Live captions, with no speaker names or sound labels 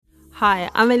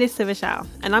Hi, I'm Alyssa Rochelle,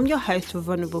 and I'm your host for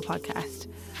Vulnerable Podcast.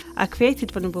 I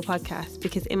created Vulnerable Podcast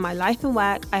because in my life and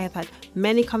work, I have had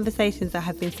many conversations that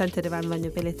have been centered around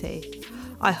vulnerability.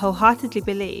 I wholeheartedly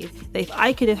believe that if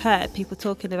I could have heard people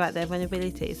talking about their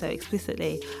vulnerability so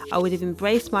explicitly, I would have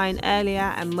embraced mine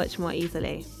earlier and much more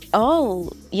easily.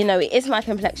 It is my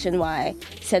complexion why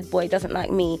said boy doesn't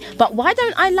like me. But why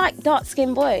don't I like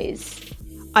dark-skinned boys?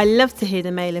 I love to hear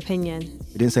the male opinion.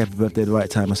 He didn't say happy birthday at the right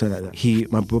time or something like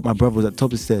that. My brother was at the top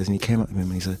of the stairs and he came up to him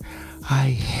and he said, I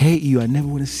hate you, I never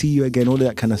want to see you again, all of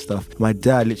that kind of stuff. My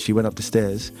dad literally went up the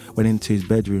stairs, went into his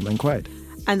bedroom and cried.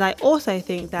 And I also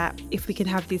think that if we can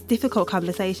have these difficult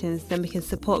conversations, then we can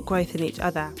support growth in each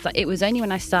other. But it was only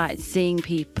when I started seeing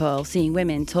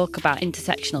women talk about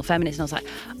intersectional feminism, I was like,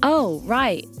 oh,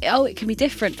 right. Oh, it can be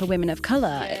different for women of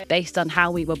colour. Based on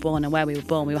how we were born and where we were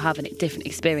born, we will have a different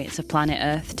experience of planet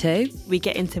Earth too. We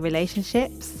get into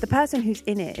relationships. The person who's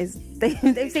in it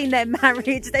they've seen their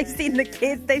marriage, they've seen the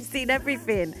kids, they've seen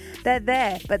everything. They're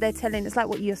there, but they're telling, it's like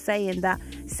what you're saying, that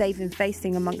saving face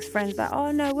thing amongst friends, like,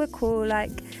 oh no, we're cool, like,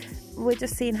 we're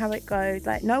just seeing how it goes.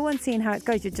 Like, no one's seeing how it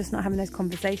goes, you're just not having those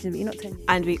conversations, but you're not telling.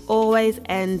 And we always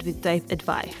end with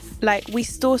advice. Like, we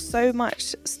store so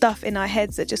much stuff in our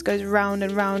heads that just goes round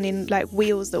and round in like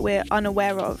wheels that we're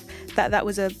unaware of, that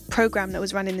was a program that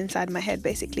was running inside my head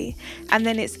basically. And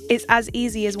then it's as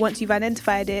easy as once you've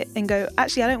identified it and go,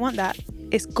 actually I don't want that,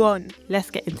 it's gone. Let's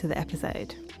get into the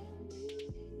episode.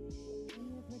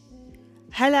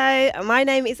 Hello, my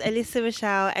name is Alyssa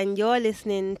Rochelle and you're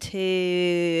listening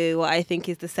to what I think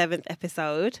is the 7th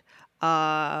episode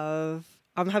of...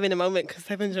 I'm having a moment because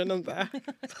 7's your number.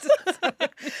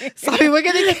 Sorry, we're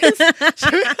going to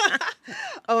get...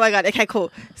 Oh my God, okay,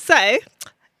 cool. So,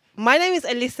 my name is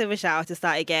Alyssa Rochelle, to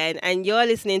start again, and you're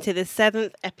listening to the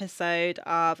 7th episode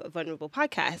of Vulnerable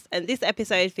Podcast. And this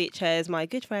episode features my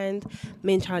good friend,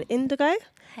 Child Indigo.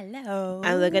 Hello.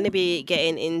 And we're going to be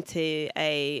getting into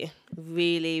a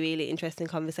really, really interesting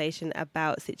conversation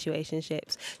about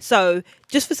situationships. So,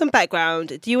 just for some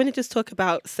background, do you want to just talk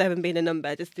about 7 being a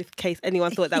number, just in case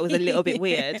anyone thought that was a little bit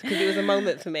weird? Because it was a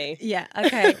moment for me. Yeah,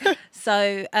 okay.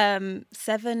 So,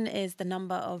 7 is the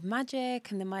number of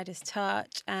magic and the Midas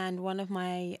touch. And one of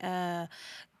my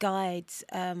guides,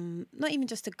 not even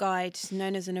just a guide,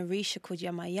 known as an Orisha called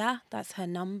Yamaya, that's her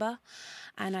number.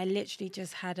 And I literally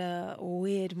just had a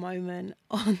weird moment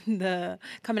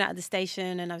coming out of the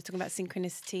station, and I was talking about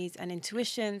synchronicities and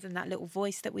intuitions and that little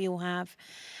voice that we all have.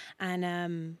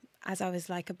 And as I was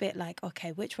like a bit like,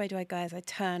 okay, which way do I go? As I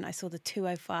turn, I saw the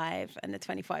 205 and the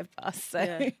 25 bus. So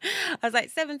yeah. I was like,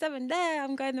 7 there,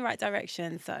 I'm going the right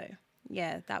direction. So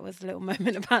yeah, that was a little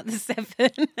moment about the 7.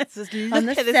 Just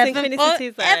look at the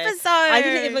synchronicities episode. I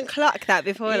didn't even clock that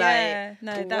before. That's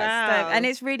wow. dope. And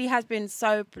it's really has been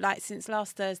so, like, since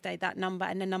last Thursday, that number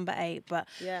and the number 8. But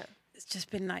yeah, it's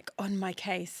just been like on my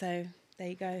case. So there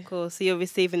you go. Cool. So you're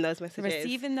receiving those messages.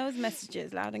 Receiving those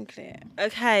messages loud and clear.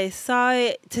 Okay,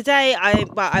 so today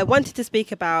I wanted to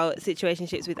speak about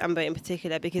situationships with Amber in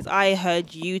particular because I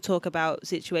heard you talk about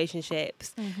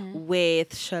situationships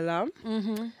with Shalom.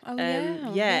 Mm-hmm.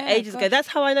 Oh, ages ago. That's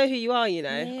how I know who you are, you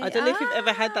know. Yeah. I don't know if you've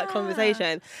ever had that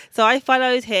conversation. So I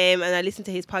followed him and I listened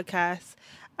to his podcast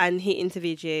and he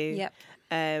interviewed you. Yep.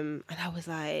 And I was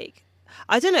like...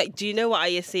 I don't know. Do you know what I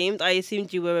assumed? I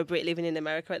assumed you were a Brit living in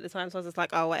America at the time, so I was just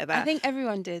like, oh, whatever. I think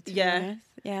everyone did. Yeah.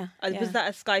 Yeah. Was that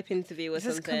a Skype interview or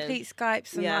something? It was complete Skype,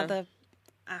 some other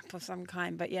app of some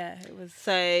kind, but yeah, it was.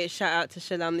 So shout out to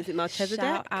Shalom. Is it Melchizedek?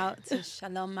 Shout out to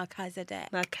Shalom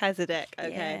Melchizedek. Melchizedek.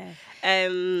 Okay.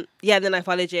 Yeah. Then I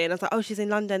followed you, and I was like, oh, she's in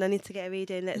London. I need to get a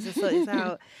reading. Let's just sort this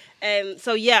out.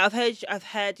 So yeah, I've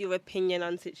heard your opinion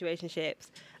on situationships.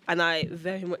 And I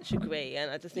very much agree. And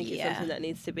I just think it's something that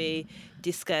needs to be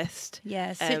discussed.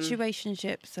 Yeah,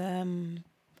 situationships,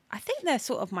 I think they're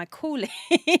sort of my calling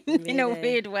in a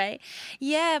weird way.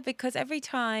 Yeah, because every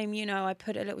time, I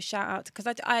put a little shout out, because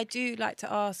I do like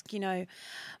to ask,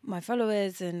 my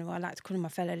followers, and I like to call them my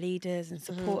fellow leaders and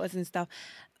supporters and stuff,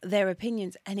 their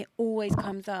opinions. And it always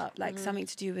comes up, like something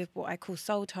to do with what I call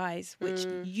soul ties, which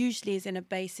usually is in a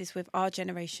basis with our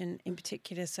generation in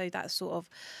particular. So that's sort of...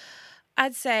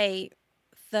 I'd say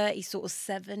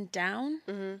 37 down,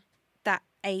 that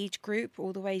age group,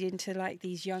 all the way into like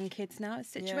these young kids now.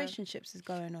 Situationships is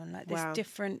going on, like this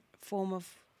different form of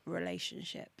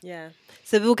relationship. Yeah.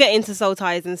 So we'll get into soul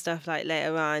ties and stuff like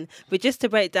later on. But just to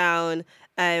break down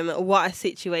what a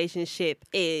situationship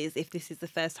is, if this is the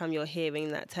first time you're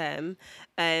hearing that term,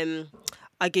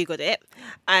 I googled it,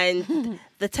 and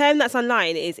the term that's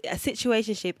online is a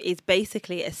situationship is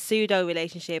basically a pseudo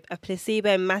relationship, a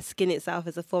placebo masking itself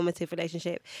as a formative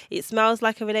relationship. It smells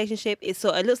like a relationship, it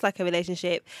sort of looks like a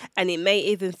relationship, and it may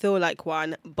even feel like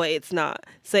one, but it's not.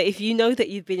 So if you know that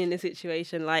you've been in a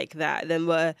situation like that, then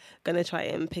we're gonna try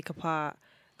and pick apart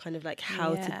kind of like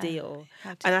how to deal.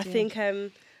 And I think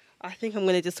I'm going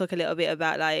to just talk a little bit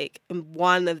about like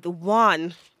one of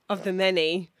the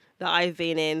many that I've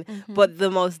been in, but the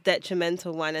most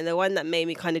detrimental one, and the one that made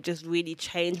me kind of just really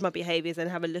change my behaviors and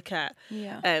have a look at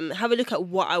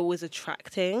what I was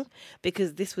attracting,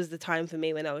 because this was the time for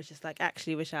me when I was just like,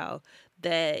 actually, Rochelle,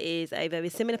 there is a very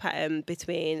similar pattern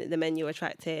between the men you're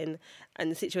attracting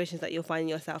and the situations that you're finding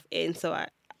yourself in. So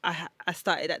I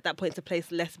started at that point to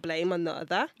place less blame on the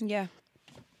other. Yeah.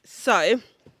 So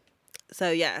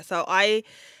I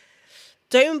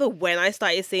don't remember when I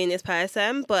started seeing this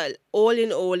person, but all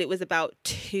in all, it was about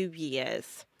 2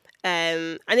 years.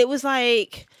 And it was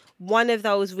like one of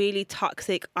those really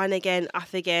toxic, on again,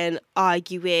 off again,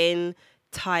 arguing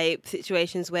type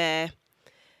situations where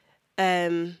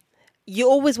you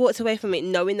always walked away from it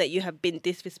knowing that you have been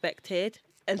disrespected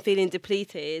and feeling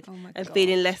depleted and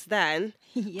feeling less than.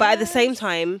 Yes. But at the same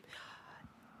time,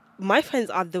 my friends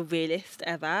are the realest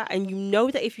ever, and you know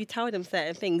that if you tell them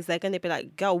certain things, they're going to be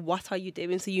like, girl, what are you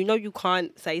doing? So you know you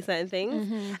can't say certain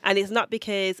things. And it's not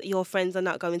because your friends are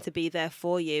not going to be there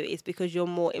for you. It's because you're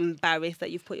more embarrassed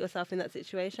that you've put yourself in that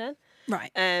situation.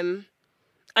 Right. And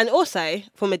also,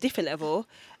 from a different level,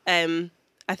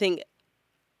 I think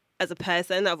as a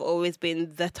person, I've always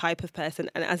been the type of person,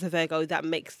 and as a Virgo, that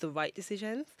makes the right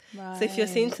decisions. Right. So if you're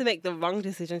seen to make the wrong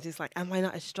decisions, it's like, am I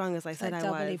not as strong as I said I was?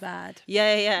 Doubly bad.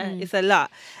 Yeah. It's a lot.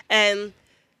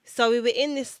 So we were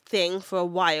in this thing for a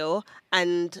while,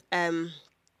 and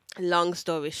long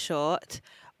story short,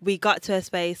 we got to a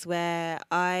space where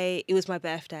it was my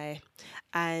birthday,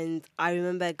 and I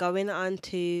remember going on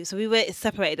to, so we were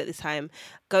separated at this time,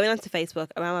 going onto Facebook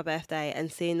around my birthday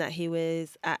and seeing that he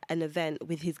was at an event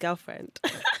with his girlfriend.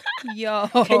 Yo.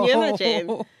 Can you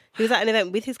imagine? He was at an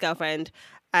event with his girlfriend,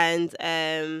 and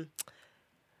I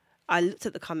looked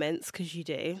at the comments, because you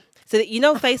do. So that, you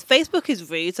know, Facebook is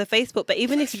rude. So Facebook, but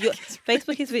even if you're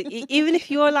Facebook is rude, even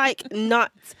if you're like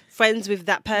not friends with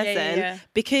that person,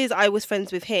 because I was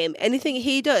friends with him, anything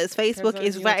he does, Facebook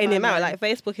is ratting him out. Like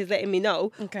Facebook is letting me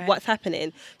know what's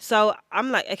happening. So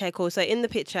I'm like, okay, cool. So in the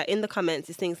picture, in the comments,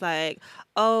 it's things like,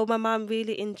 oh, my mum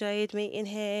really enjoyed meeting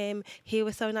him. He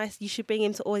was so nice. You should bring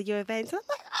him to all your events. And I'm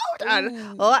like, hold on.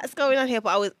 Well, what's going on here?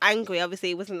 But I was angry.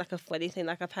 Obviously, it wasn't like a funny thing.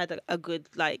 Like I've had a good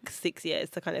like 6 years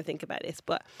to kind of think about this,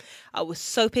 but I was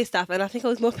so pissed off. And I think I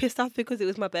was more pissed off because it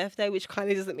was my birthday, which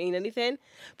kind of doesn't mean anything.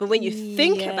 But when you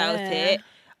think about it,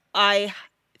 I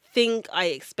think I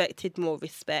expected more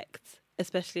respect,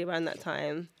 especially around that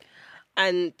time.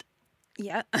 And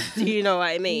do you know what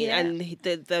I mean? And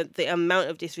the amount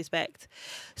of disrespect.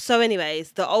 So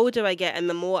anyways, the older I get and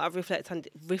the more I've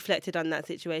reflected on that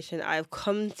situation, I've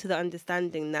come to the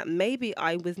understanding that maybe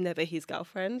I was never his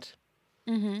girlfriend.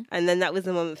 And then that was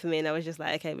the moment for me, and I was just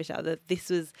like, okay, Michelle, this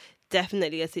was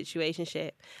definitely a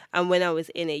situationship. And when I was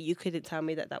in it, you couldn't tell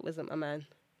me that wasn't my man.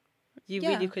 You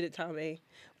really couldn't tell me.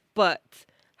 But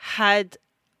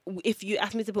if you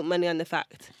asked me to put money on the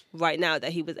fact right now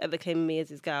that he was ever claiming me as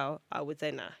his girl, I would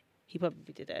say nah. He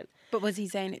probably didn't. But was he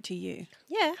saying it to you?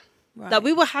 Yeah. Right. That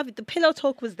we were having, the pillow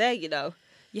talk was there, you know.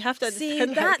 You have to understand.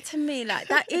 See, that to me, like,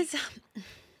 that is...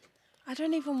 I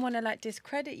don't even want to, like,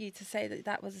 discredit you to say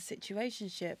that was a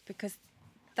situationship, because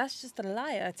that's just a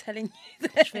liar telling you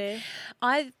that. True.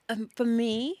 For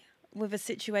me, with a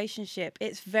situationship,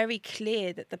 it's very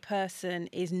clear that the person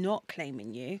is not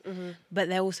claiming you, but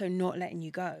they're also not letting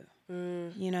you go.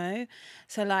 You know?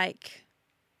 So, like,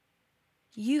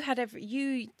 you had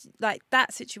like,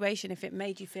 that situation, if it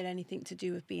made you feel anything to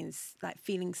do with being, like,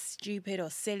 feeling stupid or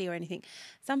silly or anything,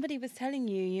 somebody was telling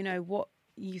you, you know, what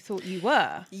you thought you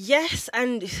were. Yes,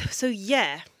 and so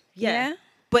yeah,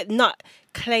 but not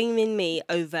claiming me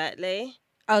overtly.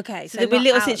 Okay, so there'd be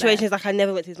little situations like I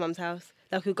never went to his mum's house.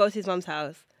 Like we'd go to his mum's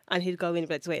house and he'd go in and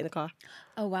wait in the car.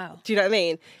 Oh wow! Do you know what I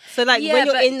mean? So like when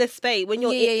you're in the space, when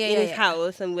you're in his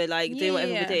house and we're like doing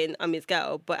whatever we're doing, I'm his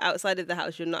girl. But outside of the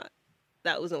house, you're not.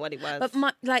 That wasn't what it was. But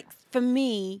like for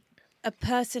me, a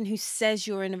person who says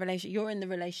you're in a relationship, you're in the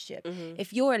relationship.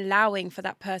 If you're allowing for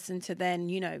that person to then,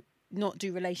 you know, not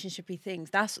do relationshipy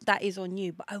things, that is on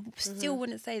you. But I still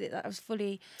wouldn't say that was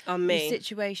fully on me. The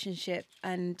situationship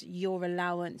and your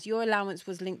allowance. Your allowance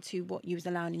was linked to what you was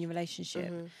allowing in your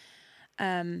relationship.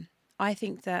 I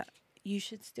think that you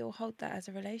should still hold that as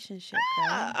a relationship.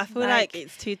 Right? I feel like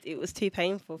it was too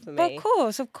painful for me.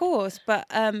 But of course. But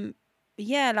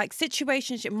like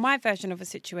situationship. My version of a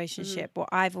situationship, what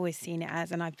I've always seen it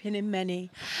as, and I've been in many,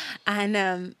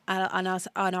 and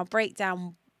I'll break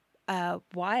down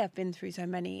why I've been through so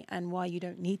many and why you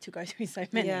don't need to go through so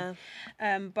many. Yeah.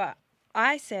 But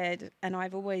I said, and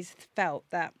I've always felt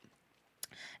that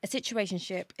a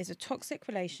situationship is a toxic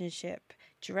relationship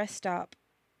dressed up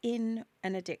in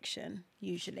an addiction,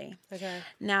 usually. Okay.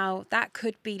 Now, that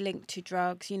could be linked to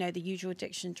drugs, you know, the usual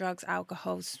addiction, drugs,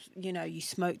 alcohols, you know, you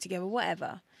smoke together,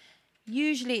 whatever.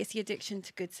 Usually it's the addiction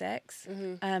to good sex.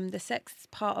 The sex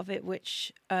part of it,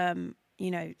 which,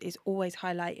 you know, is always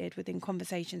highlighted within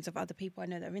conversations of other people I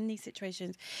know that are in these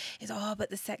situations, is, but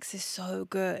the sex is so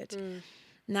good.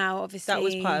 Now, obviously, That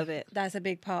was part of it. That's a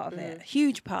big part of it, a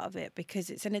huge part of it, because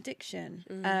it's an addiction.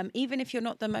 Even if you're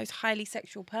not the most highly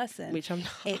sexual person, Which I'm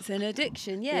not. it's an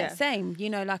addiction. Yeah, same. You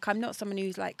know, like, I'm not someone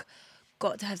who's like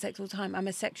got to have sex all the time. I'm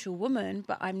a sexual woman,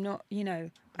 but I'm not, you know,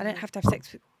 I don't have to have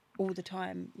sex all the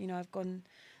time. You know, I've gone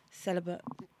celibate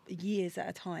years at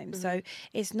a time. So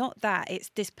it's not that, it's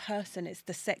this person, it's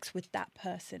the sex with that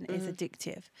person is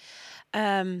addictive.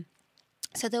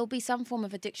 So there'll be some form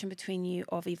of addiction between you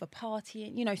of either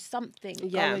partying, you know, something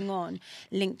going on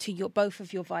linked to both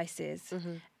of your vices,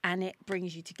 and it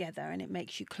brings you together and it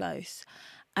makes you close.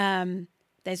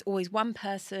 There's always one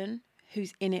person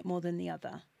who's in it more than the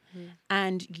other.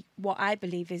 And what I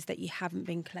believe is that you haven't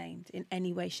been claimed in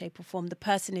any way, shape or form. The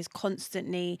person is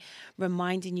constantly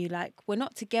reminding you, like, we're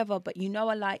not together, but you know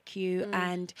I like you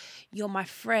and you're my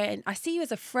friend. I see you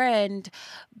as a friend,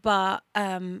 but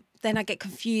then I get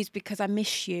confused because I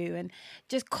miss you. And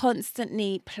just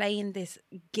constantly playing this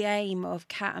game of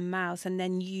cat and mouse. And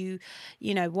then you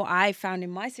know, what I found in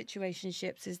my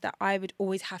situationships is that I would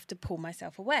always have to pull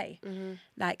myself away,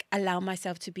 like allow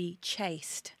myself to be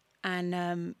chased.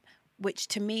 And which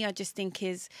to me, I just think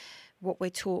is what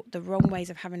we're taught, the wrong ways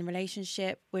of having a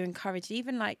relationship. We're encouraged,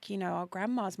 even like, you know, our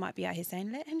grandmas might be out here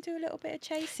saying, let him do a little bit of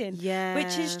chasing. Yeah.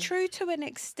 Which is true to an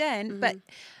extent. But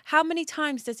how many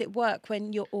times does it work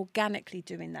when you're organically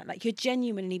doing that? Like, you're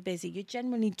genuinely busy. You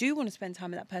genuinely do want to spend time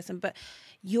with that person, but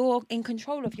you're in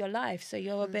control of your life. So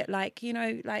you're a bit like, you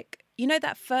know,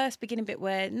 that first beginning bit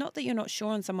where, not that you're not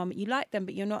sure on someone, but you like them,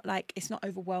 but you're not like, it's not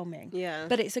overwhelming. Yeah.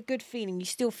 But it's a good feeling. You're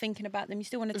still thinking about them. You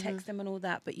still want to text them and all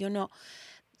that, but you're not.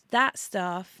 That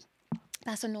stuff,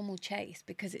 that's a normal chase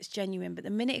because it's genuine. But the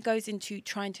minute it goes into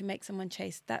trying to make someone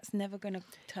chase, that's never going to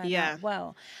turn out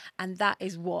well. And that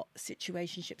is what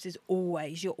situationships is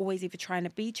always. You're always either trying to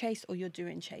be chased or you're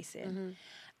doing chasing.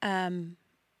 And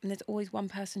there's always one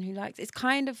person who likes it. It's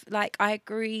kind of like, I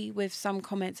agree with some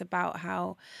comments about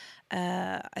how,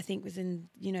 I think was in,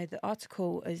 you know, the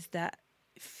article, is that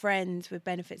friends with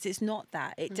benefits. It's not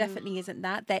that. It definitely isn't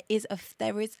that. There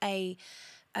is a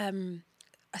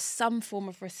some form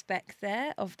of respect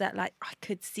there of that, like,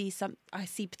 I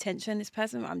see potential in this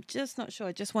person, but I'm just not sure.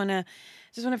 I just want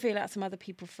to feel out some other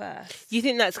people first. You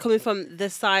think that's coming from the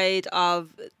side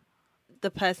of the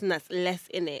person that's less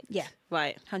in it? Yeah.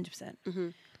 Right.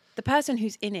 100%. The person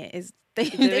who's in it is,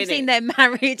 they've seen their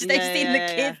marriage, they've seen the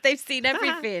kids, they've seen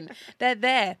everything. They're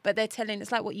there, but they're telling,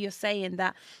 it's like what you're saying,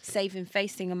 that saving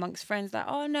face thing amongst friends, like,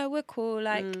 oh no, we're cool,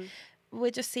 like, we're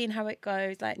just seeing how it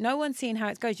goes. Like, no one's seeing how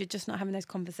it goes. You're just not having those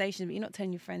conversations, but you're not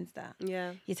telling your friends that.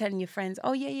 Yeah. You're telling your friends,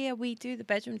 oh, yeah, we do the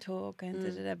bedroom talk and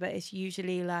da-da-da, but it's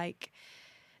usually like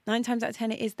 9 times out of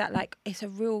 10 it is that, like, it's a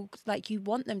real, like, you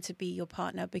want them to be your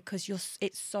partner because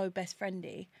it's so best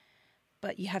friendly,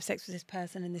 but you have sex with this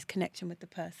person and this connection with the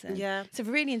person. Yeah. So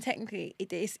really and technically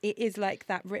it is like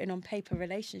that written on paper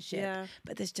relationship,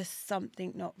 but there's just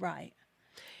something not right.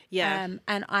 Yeah.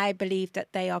 And I believe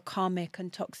that they are karmic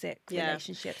and toxic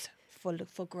relationships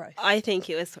for growth. I think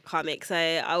it was karmic. So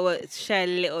I will share a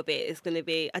little bit. It's going to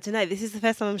be, I don't know, this is the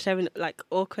first time I'm sharing, like,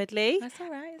 awkwardly. That's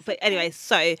all right. But anyway,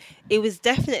 so it was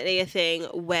definitely a thing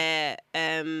where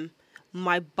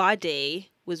my body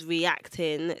was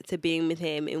reacting to being with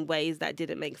him in ways that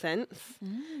didn't make sense.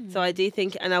 So I do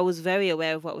think, and I was very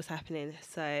aware of what was happening.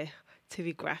 So to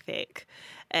be graphic,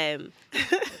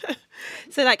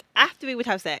 so like after we would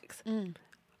have sex,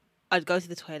 I'd go to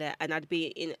the toilet and I'd be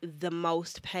in the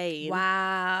most pain.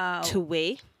 Wow. To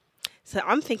wee. So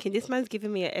I'm thinking, this man's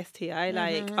giving me a STI.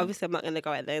 Like, obviously I'm not going to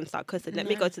go out there and start cussing. Let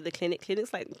me go to the clinic.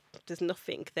 Clinic's like, there's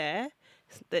nothing there.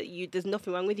 There's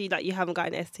nothing wrong with you. Like, you haven't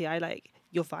got an STI. Like,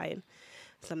 you're fine.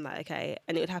 So I'm like, okay.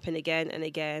 And it would happen again and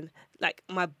again. Like,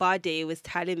 my body was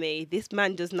telling me, this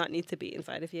man does not need to be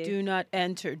inside of you. Do not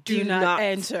enter. Do not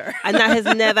enter. And that has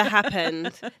never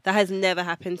happened. That has never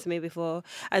happened to me before.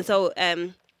 And so,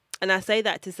 and I say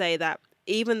that to say that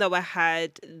even though I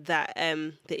had that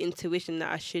the intuition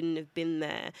that I shouldn't have been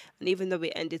there, and even though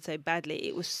it ended so badly,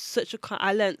 it was such a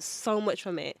I learned so much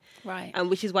from it, Right. and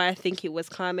which is why I think it was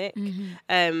karmic.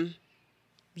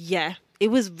 Yeah, it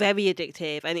was very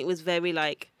addictive, and it was very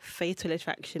like fatal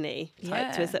attraction-y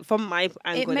type Yeah. from my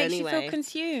angle. It makes anyway. you feel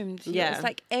consumed. Yeah. It's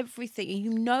like everything. You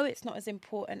know it's not as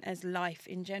important as life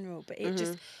in general, but it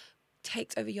just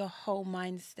takes over your whole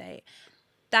mind state.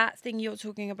 That thing you're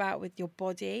talking about with your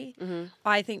body,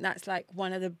 I think that's like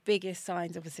one of the biggest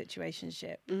signs of a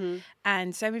situationship.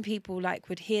 And so many people like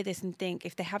would hear this and think,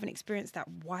 if they haven't experienced that,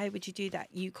 why would you do that?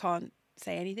 You can't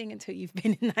say anything until you've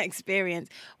been in that experience,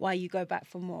 why you go back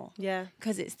for more. Yeah.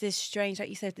 Because it's this strange, like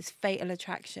you said, this fatal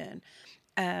attraction,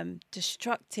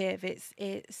 destructive.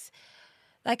 It's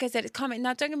like I said, it's coming.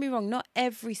 Now, don't get me wrong, not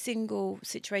every single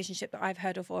situationship that I've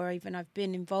heard of or even I've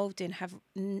been involved in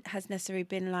has necessarily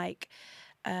been like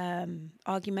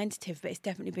argumentative, but it's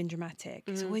definitely been dramatic.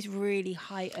 It's always really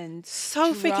heightened,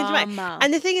 so freaking dramatic.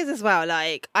 And the thing is as well,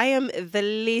 like, I am the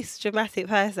least dramatic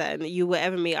person you will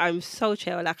ever meet. I'm so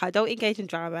chill. Like, I don't engage in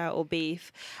drama or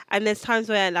beef. And there's times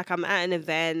where like I'm at an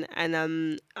event and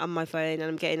I'm on my phone and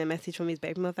I'm getting a message from his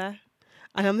baby mother,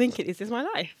 and I'm thinking, is this my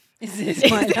life? Is this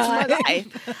my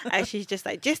life? And she's just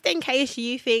like, just in case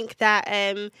you think that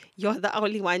you're the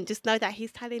only one, just know that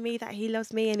he's telling me that he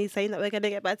loves me and he's saying that we're going to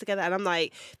get back together. And I'm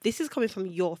like, this is coming from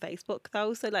your Facebook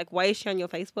though. So like, why is she on your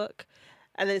Facebook?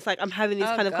 And then it's like, I'm having these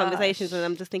kind of conversations and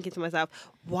I'm just thinking to myself,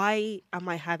 why am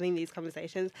I having these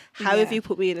conversations? How have you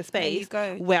put me in a space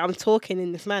where I'm talking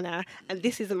in this manner and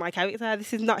this isn't my character?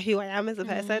 This is not who I am as a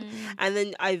person. And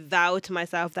then I vow to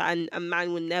myself that a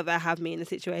man will never have me in a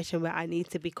situation where I need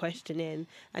to be questioning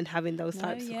and having those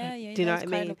types of questions. Do you know what I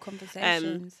mean? Kind of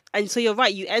conversations. And so you're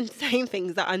right, you entertain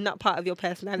things that are not part of your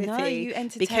personality. No, you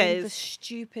entertain the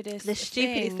stupidest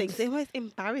things. The most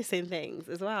embarrassing things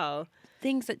as well.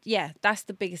 Things that, that's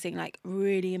the biggest thing, like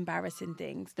really embarrassing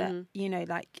things that, you know,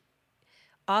 like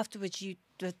afterwards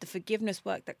the forgiveness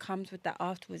work that comes with that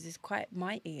afterwards is quite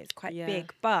mighty. It's quite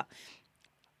big. But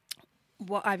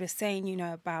what I was saying, you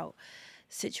know, about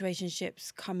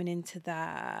situationships coming into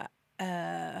that,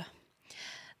 that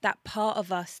part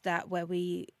of us that where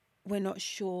we're not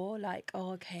sure, like,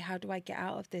 oh, okay, how do I get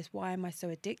out of this? Why am I so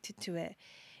addicted to it?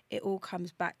 It all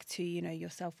comes back to, you know, your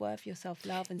self-worth, your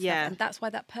self-love and stuff. And that's why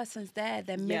that person's there.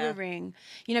 They're mirroring,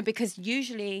 you know, because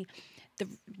usually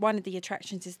one of the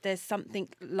attractions is there's something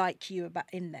like you about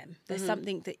in them. There's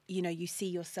something that, you know, you see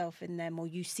yourself in them, or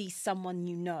you see someone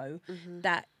you know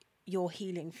that you're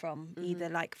healing from, either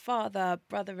like father,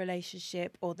 brother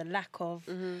relationship, or the lack of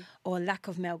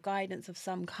male guidance of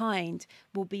some kind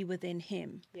will be within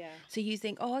him. Yeah. So you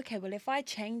think, oh, okay, well, if I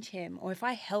change him or if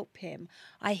I help him,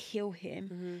 I heal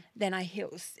him, then I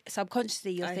heal.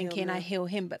 Subconsciously, you're thinking I heal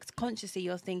him, but consciously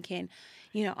you're thinking,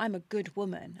 you know, I'm a good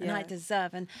woman and I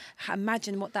deserve. And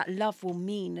imagine what that love will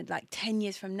mean like 10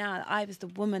 years from now. I was the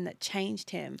woman that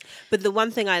changed him. But the one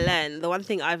thing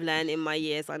I've learned in my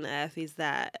years on earth is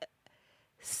that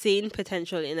seeing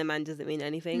potential in a man doesn't mean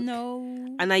anything. No.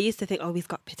 And I used to think, oh, he's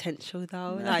got potential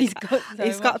though. No, like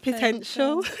he's got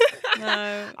potential.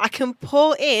 No. I can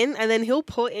pour in and then he'll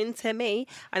pour into me.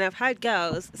 And I've had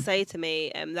girls say to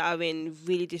me that are in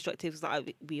really destructive,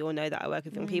 we all know that I work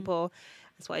with young people.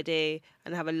 That's what I do.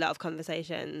 And I have a lot of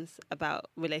conversations about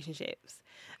relationships.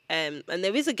 And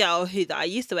there is a girl that I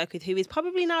used to work with who is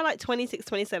probably now like 26,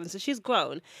 27. So she's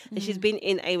grown and she's been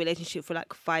in a relationship for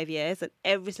like 5 years. And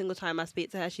every single time I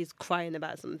speak to her, she's crying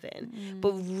about something,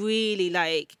 but really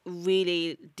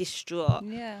distraught.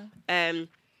 Yeah. And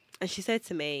she said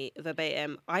to me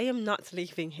verbatim, I am not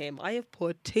leaving him. I have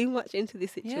poured too much into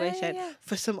this situation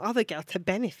for some other girl to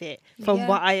benefit from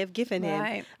what I have given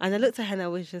him. And I looked at her and I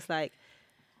was just like,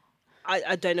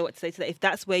 I don't know what to say to that. If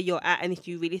that's where you're at and if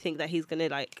you really think that he's going to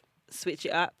like switch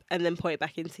it up and then pour it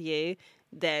back into you,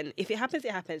 then if it happens,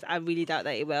 it happens. I really doubt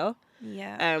that it will.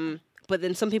 Yeah. But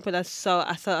then some people are so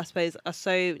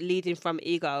leading from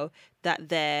ego that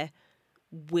they're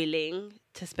willing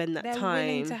to spend that time. They're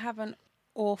willing to have an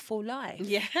awful life.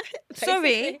 Yeah.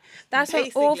 Sorry, that's an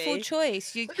awful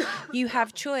choice. You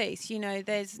have choice. You know,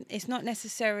 it's not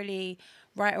necessarily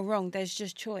right or wrong. There's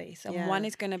just choice, and one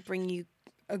is going to bring you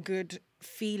a good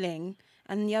feeling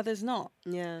and the other's not.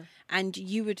 Yeah. And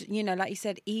you would, you know, like you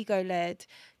said, ego led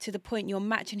to the point you're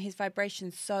matching his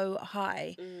vibrations so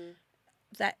high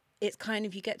that it's kind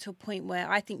of, you get to a point where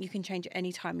I think you can change at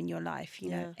any time in your life, you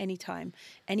know, any time,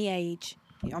 any age.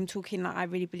 I'm talking like, I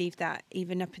really believe that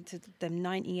even up into the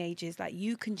 90 ages, like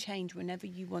you can change whenever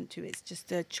you want to. It's just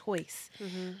a choice.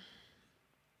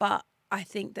 But I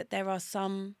think that there are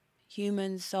some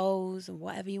human souls, or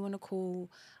whatever you want to call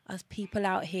us, people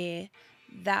out here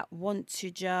that want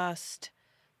to just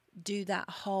do that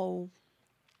whole,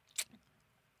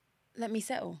 let me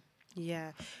settle.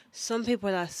 Yeah. Some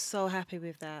people are so happy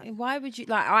with that. Why would you,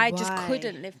 like, I just Why?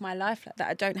 couldn't live my life like that.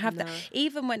 I don't have No. that.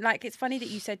 Even when, like, it's funny that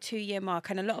you said 2-year mark,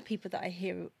 and a lot of people that I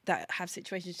hear that have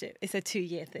situationship, it's a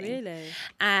 2-year thing. Really?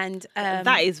 And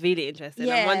that is really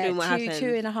interesting. I'm wondering what happened.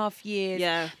 2.5 years.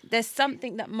 Yeah. There's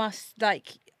something that must,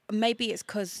 like, maybe it's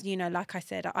because, you know, like I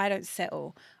said, I don't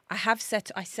settle. I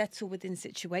settle within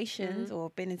situations or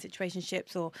been in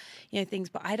situationships or, you know, things,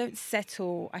 but I don't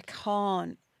settle. I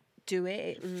can't do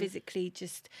it. It physically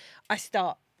just, I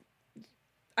start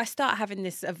having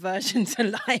this aversion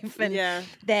to life and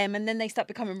them, and then they start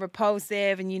becoming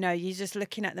repulsive, and, you know, you're just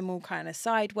looking at them all kind of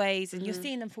sideways, and you're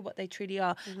seeing them for what they truly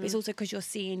are, but it's also because you're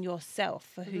seeing yourself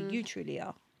for who you truly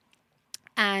are.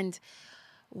 And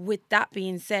with that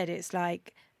being said, it's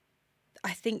like,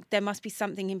 I think there must be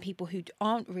something in people who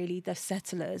aren't really the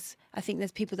settlers. I think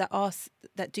there's people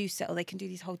that do settle. They can do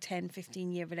these whole 10,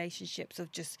 15-year relationships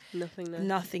of just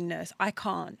nothingness. I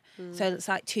can't. So it's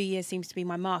like 2 years seems to be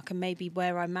my mark. And maybe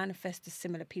where I manifest the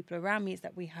similar people around me is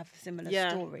that we have a similar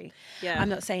story. Yeah. I'm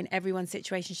not saying everyone's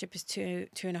situationship is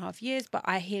 2.5 years, but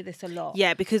I hear this a lot.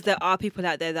 Yeah, because there are people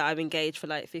out there that I've engaged for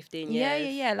like 15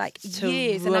 years. Yeah, like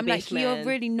years. And I'm like, you're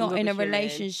really not in a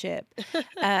relationship.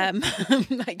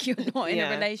 Like, you're not in a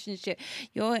relationship.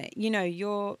 You're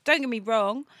don't get me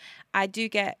wrong, I do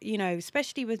get, you know,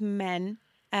 especially with men,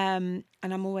 and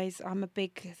I'm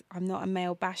not a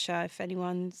male basher. If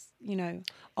anyone's, you know,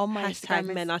 on my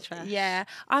Instagram, men are trash. Yeah,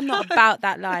 I'm not about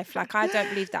that life. Like, I don't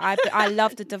believe that. I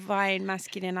love the divine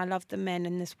masculine. I love the men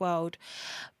in this world,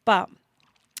 but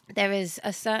there is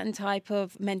a certain type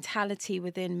of mentality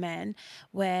within men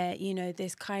where, you know,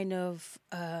 there's kind of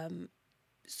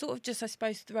sort of just, I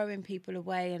suppose, throwing people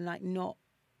away and like not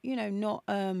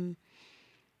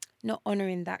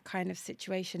honouring that kind of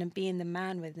situation and being the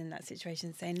man within that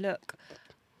situation, saying, look,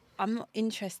 I'm not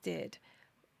interested,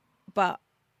 but,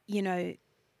 you know,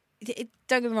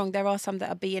 don't get me wrong, there are some that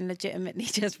are being legitimately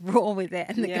just raw with it,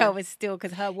 and the girl is still,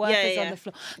 because her worth is on the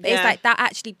floor. But it's like that,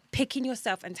 actually picking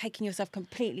yourself and taking yourself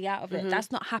completely out of it.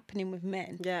 That's not happening with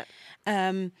men. Yeah.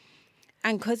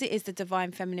 And because it is the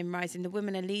divine feminine rising, the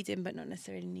women are leading, but not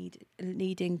necessarily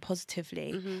leading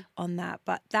positively on that.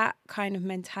 But that kind of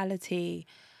mentality,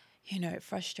 you know, it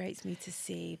frustrates me to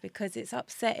see, because it's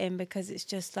upsetting, because it's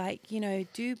just like, you know,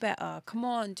 do better. Come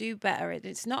on, do better.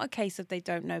 It's not a case of they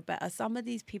don't know better. Some of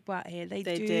these people out here, they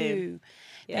do.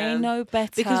 Yeah. They know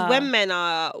better. Because when men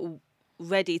are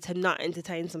ready to not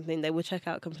entertain something, they will check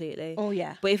out completely. Oh,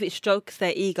 yeah. But if it strokes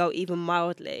their ego even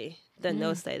mildly, then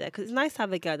they'll stay there. Because it's nice to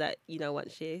have a girl that, you know,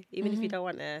 wants you. Even if you don't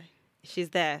want her, she's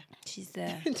there. She's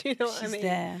there. Do you know what I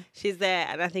mean? She's there.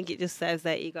 And I think it just serves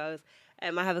their egos.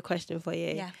 I have a question for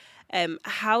you. Yeah.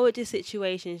 How do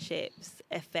situationships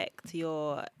affect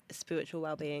your spiritual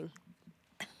well-being?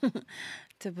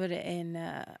 To put it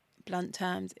in blunt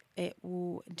terms, it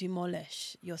will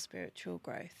demolish your spiritual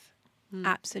growth.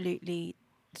 Absolutely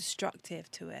destructive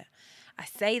to it. I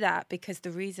say that because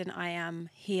the reason I am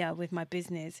here with my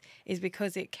business is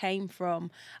because it came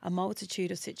from a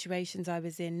multitude of situations I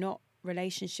was in, not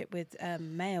relationship with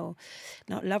male,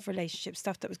 not love relationship,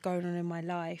 stuff that was going on in my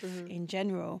life in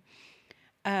general.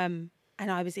 And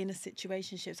I was in a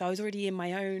situationship, so I was already in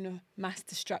my own mass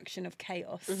destruction of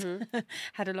chaos.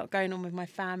 Had a lot going on with my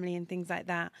family and things like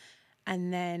that.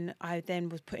 And then I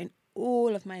was putting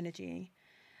all of my energy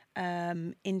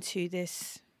into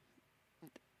this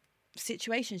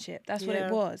situationship. That's what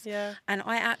it was. Yeah. And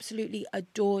I absolutely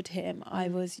adored him. I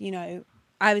was, you know,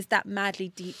 I was that madly,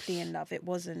 deeply in love. It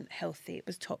wasn't healthy. It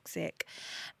was toxic.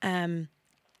 I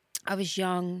was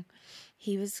young.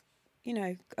 He was, you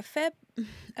know, a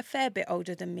fair bit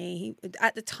older than me.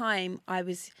 At the time, I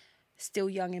was still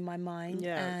young in my mind,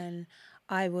 and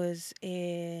I was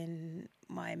in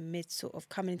my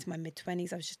coming into my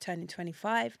mid-20s. I was just turning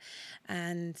 25,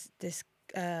 and this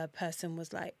person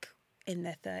was like in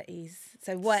their 30s.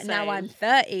 So what? Same. Now I'm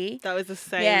 30. That was the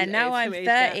same. Yeah, now I'm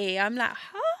 30. I'm like,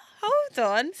 hold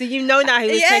on. So you know now he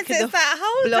was taking the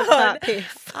hold on. Piss.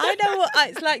 I know what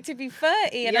it's like to be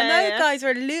 30, and I know guys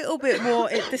are a little bit more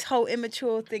this whole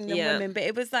immature thing than women, but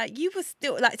it was like, you were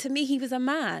still, like, to me, he was a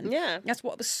man. Yeah. That's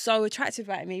what was so attractive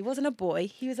about me. He wasn't a boy,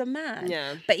 he was a man.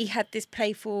 Yeah. But he had this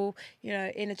playful, you know,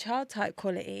 inner child type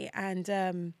quality,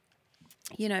 and,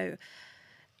 you know,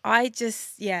 I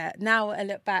just, now I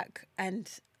look back and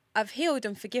I've healed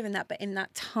and forgiven that, but in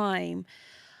that time,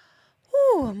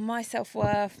 my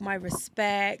self-worth, my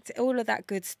respect, all of that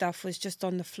good stuff was just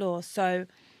on the floor. So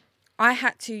I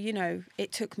had to, you know,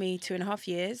 it took me 2.5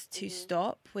 years to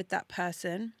stop with that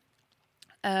person.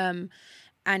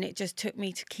 And it just took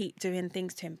me to keep doing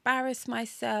things to embarrass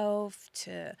myself,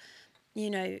 to, you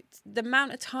know, the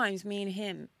amount of times me and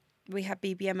him, we had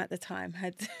BBM at the time,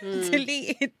 had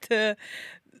deleted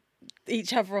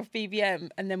each other off BBM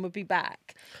and then would be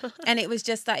back. And it was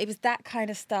just like, it was that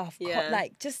kind of stuff,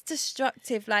 like just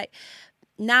destructive. Like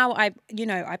now I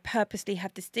purposely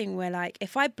have this thing where like,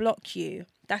 if I block you,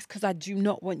 that's because I do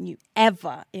not want you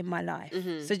ever in my life.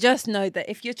 So just know that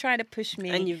if you're trying to push me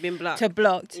and you've been blocked to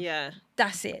blocked,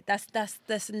 that's it.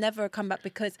 That's never a comeback,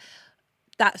 because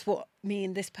that's what me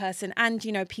and this person and,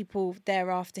 you know, people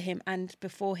thereafter him and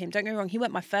before him. Don't get me wrong, he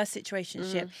weren't my first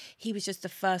situationship. He was just the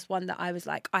first one that I was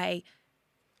like, I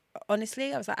was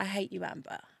like, I hate you,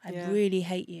 Amber. I really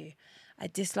hate you. I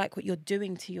dislike what you're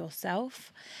doing to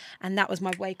yourself. And that was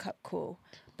my wake-up call.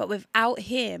 But without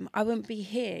him, I wouldn't be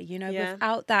here, you know.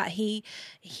 Without that, he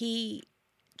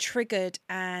triggered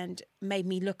and made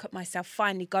me look at myself,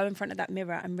 finally go in front of that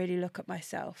mirror and really look at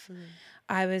myself.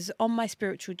 I was on my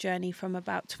spiritual journey from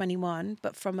about 21,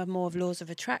 but from a more of laws of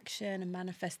attraction and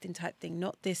manifesting type thing,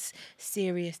 not this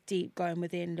serious, deep going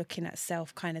within, looking at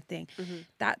self kind of thing.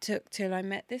 That took till I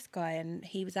met this guy, and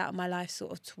he was out of my life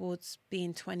sort of towards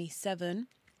being 27.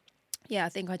 Yeah, I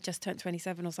think I just turned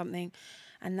 27 or something.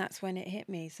 And that's when it hit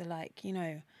me. So like, you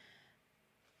know,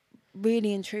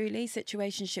 really and truly,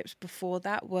 situationships before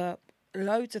that were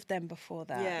loads of them before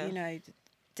that, you know,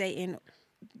 dating,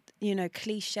 you know,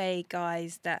 cliche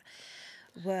guys that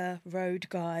were road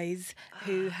guys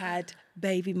who had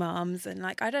baby mums, and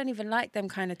like, I don't even like them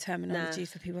kind of terminologies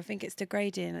for people. I think it's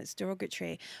degrading, it's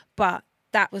derogatory, but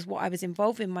that was what I was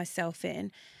involving myself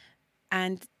in.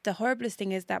 And the horriblest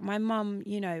thing is that my mum,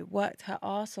 you know, worked her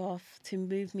arse off to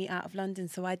move me out of London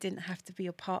so I didn't have to be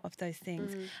a part of those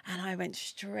things. And I went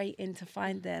straight in to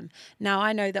find them. Now,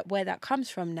 I know that where that comes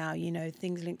from now, you know,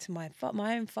 things linked to my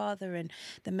own father and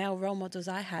the male role models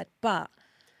I had. But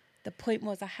the point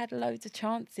was I had loads of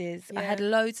chances. I had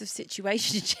loads of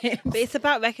situationships. But it's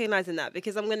about recognising that,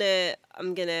 because I'm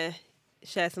gonna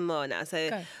share some more now. So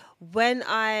Go.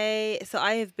 I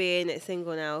have been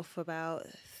single now for about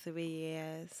 3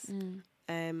 years,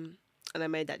 and I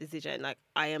made that decision, like,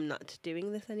 I am not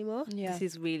doing this anymore. This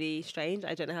is really strange.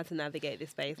 I don't know how to navigate this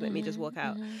space. Let me just walk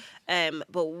out.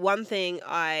 But one thing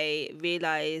I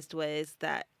realised was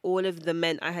that all of the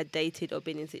men I had dated or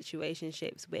been in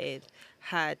situationships with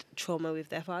had trauma with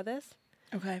their fathers.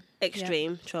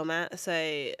 Extreme trauma.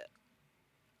 So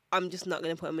I'm just not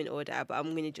going to put them in order, but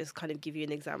I'm going to just kind of give you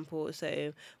an example.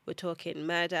 So we're talking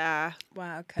murder.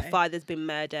 Wow, okay. Father's been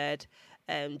murdered.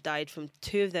 Died from,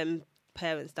 two of them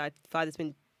parents died. Father's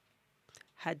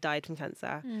had died from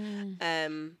cancer.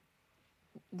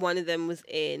 One of them was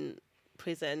in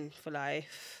prison for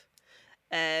life.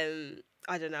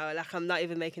 I don't know, like, I'm not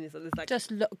even making this up. There's like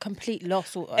just complete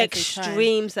loss or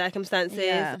extreme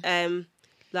circumstances.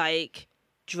 Like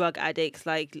drug addicts,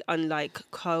 like unlike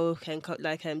coke and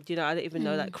you know, I don't even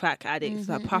know, like crack addicts,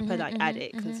 like proper like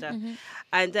addicts and stuff.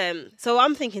 And so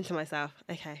I'm thinking to myself,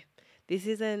 okay,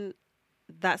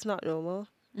 that's not normal.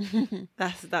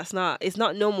 That's not. It's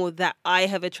not normal that I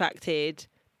have attracted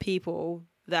people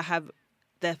that have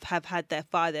had their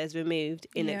fathers removed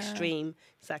in extreme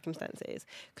circumstances.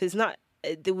 Because it's not.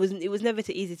 It was never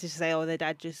too easy to say, oh, their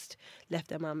dad just left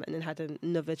their mum and then had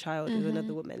another child with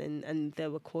another woman and they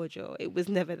were cordial. It was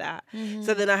never that.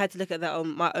 So then I had to look at that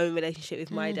on my own relationship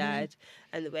with my dad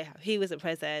and the way how he wasn't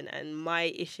present and my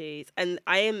issues. And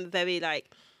I am very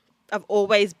like, I've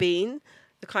always been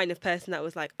the kind of person that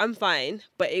was like, I'm fine,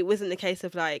 but it wasn't the case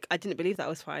of like, I didn't believe that I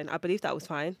was fine. I believed that I was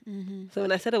fine. So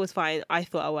when I said I was fine, I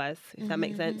thought I was, if that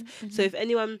makes sense. So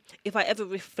if I ever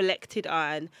reflected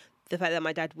on the fact that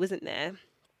my dad wasn't there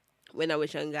when I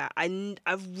was younger, I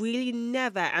really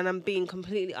never, and I'm being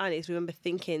completely honest, remember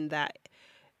thinking that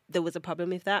there was a problem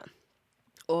with that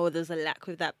or there was a lack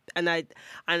with that. And I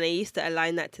used to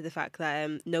align that to the fact that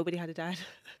nobody had a dad.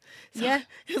 So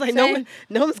it's like no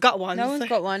one's got one. No one's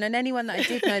got one. And anyone that I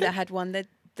did know that had one,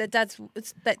 their dads,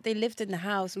 they lived in the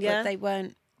house, but they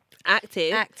weren't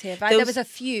active. There was a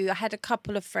few. I had a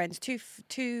couple of friends,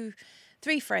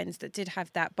 three friends that did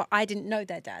have that, but I didn't know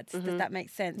their dads. Does that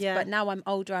make sense? Yeah. But now I'm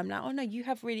older, I'm like, oh no, you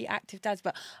have really active dads,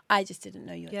 but I just didn't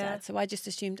know your dad. So I just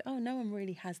assumed, oh, no one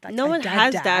really has that. No one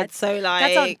has dads, so like...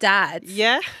 Dads aren't dads.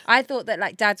 Yeah. I thought that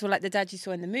like dads were like the dads you saw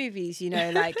in the movies, you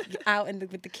know, like out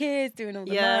with the kids, doing all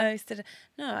the most.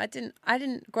 No, I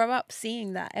didn't grow up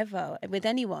seeing that ever with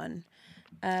anyone,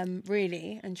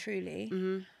 really and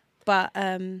truly. But...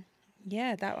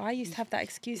 that I used to have that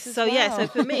excuse as well. So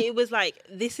for me it was like,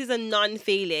 this is a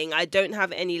non-feeling. I don't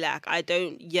have any lack. I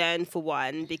don't yearn for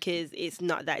one because it's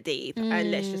not that deep, and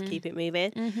let's just keep it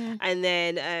moving. And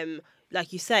then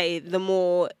like you say, the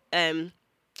more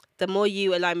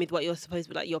you align with what you're supposed to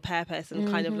be, like your purpose and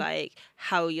kind of like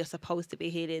how you're supposed to be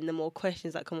healing, the more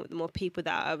questions that come up, the more people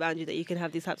that are around you that you can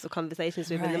have these types of conversations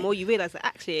with, and the more you realize that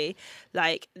actually,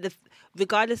 like,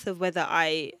 regardless of whether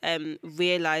I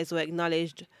realized or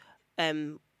acknowledged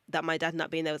that my dad not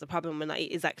being there was a problem, and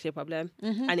it is actually a problem,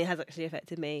 and it has actually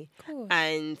affected me.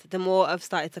 And the more I've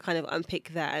started to kind of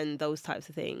unpick that and those types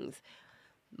of things,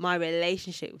 my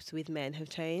relationships with men have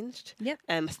changed. Yep.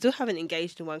 I still haven't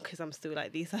engaged in one because I'm still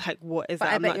like, these are like, what is But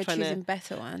that? I I'm bet not you're trying choosing to.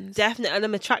 better ones. Definitely, and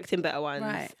I'm attracting better ones.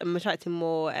 Right. I'm attracting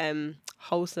more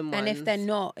wholesome ones. And if they're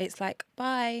not, it's like,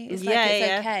 bye. It's Yeah, like, it's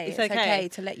yeah. okay. It's It's okay. okay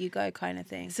to let you go, kind of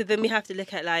thing. So then we have to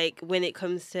look at, like, when it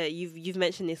comes to, you've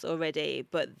mentioned this already,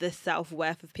 but the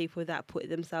self-worth of people that put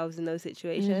themselves in those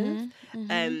situations.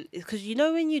 Because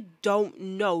when you don't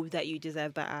know that you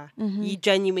deserve better, you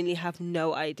genuinely have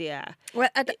no idea. Well,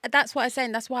 that's what I'm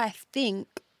saying. That's why I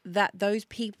think that those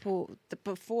people,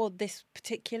 before this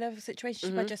particular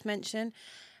situation I just mentioned,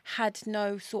 had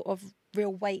no sort of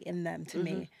real weight in them to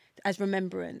me as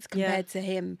remembrance compared to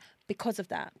him because of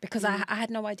that. Because I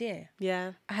had no idea.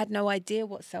 Yeah. I had no idea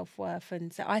what self-worth,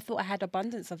 and so I thought I had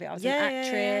abundance of it. I was an Yeah,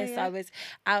 actress. yeah. I was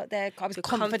out there. I was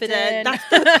confident. That's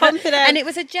the confident. And it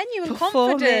was a genuine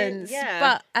confidence. Yeah.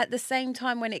 But at the same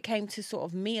time, when it came to sort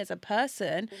of me as a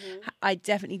person, I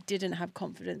definitely didn't have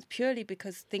confidence, purely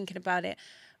because, thinking about it,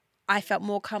 I felt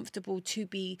more comfortable to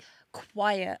be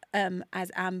quiet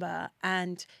as Amber,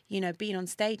 and being on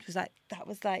stage was like that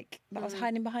was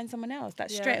hiding behind someone else.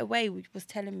 That straight away was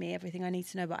telling me everything I need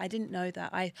to know, but I didn't know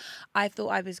that. I thought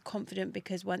I was confident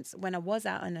because when I was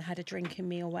out and I had a drink in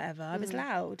me or whatever, I was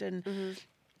loud and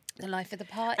the life of the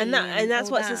party, and that's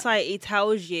all what that. society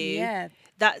tells you. Yeah.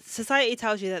 That society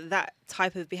tells you that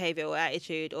type of behavior or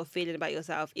attitude or feeling about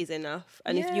yourself is enough,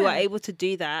 and if you are able to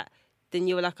do that, then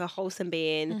you're like a wholesome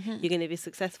being. You're going to be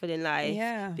successful in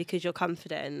life because you're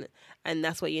confident, and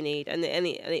that's what you need. And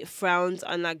it frowns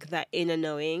on like that inner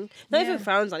knowing. Not even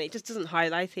frowns on it; just doesn't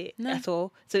highlight it at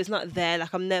all. So it's not there.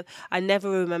 Like I never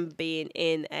remember being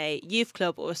in a youth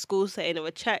club or a school setting or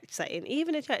a church setting,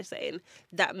 even a church setting,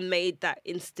 that made that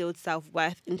instilled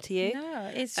self-worth into you.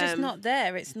 No, it's just not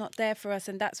there. It's not there for us,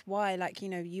 and that's why, like,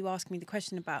 you asked me the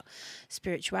question about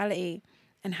spirituality.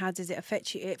 And how does it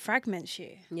affect you? It fragments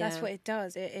you. Yeah. That's what it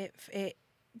does.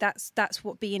 That's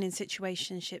what being in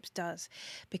situationships does,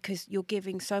 because you're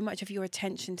giving so much of your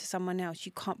attention to someone else.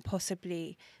 You can't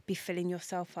possibly be filling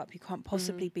yourself up. You can't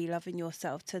possibly be loving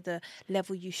yourself to the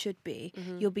level you should be.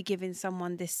 You'll be giving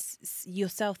someone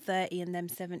yourself 30 and them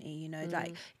 70.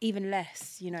 Like even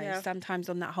less. Sometimes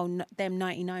on that whole them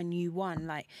 99 you won.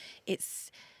 Like it's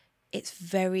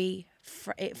very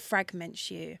it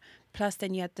fragments you. Plus,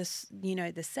 then you had this,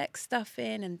 the sex stuff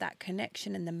in, and that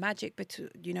connection and the magic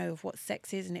between, of what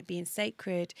sex is and it being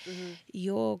sacred.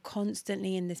 You're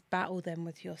constantly in this battle then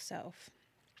with yourself.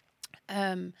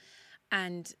 And,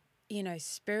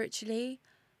 spiritually,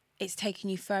 it's taking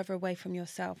you further away from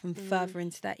yourself and further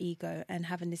into that ego, and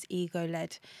having this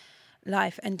ego-led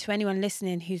life. And to anyone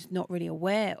listening who's not really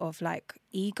aware of like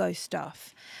ego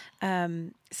stuff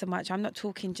so much, I'm not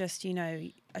talking just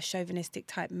a chauvinistic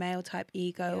type male type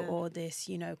ego or this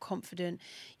confident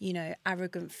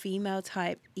arrogant female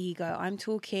type ego. I'm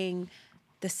talking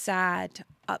the sad,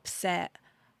 upset,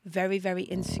 very, very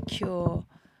insecure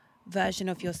version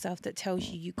of yourself that tells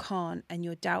you can't and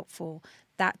you're doubtful.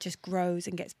 That just grows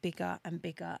and gets bigger and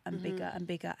bigger and bigger and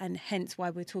bigger. And hence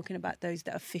why we're talking about those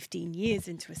that are 15 years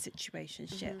into a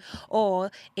situationship.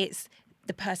 Or it's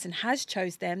the person has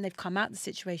chose them, they've come out the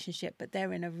situationship, but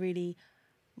they're in a really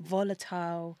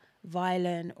volatile,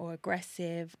 violent or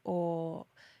aggressive or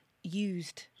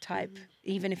used type,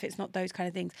 even if it's not those kind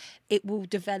of things. It will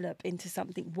develop into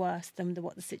something worse than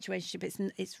what the situationship is.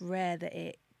 It's rare that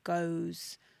it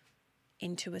goes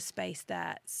into a space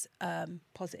that's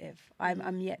positive.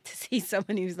 I'm yet to see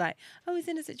someone who's like, oh, he's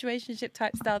in a situationship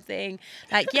type style thing.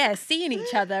 Like, seeing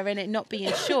each other and it not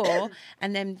being sure,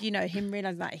 and then him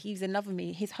realizing that he's in love with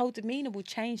me. His whole demeanor will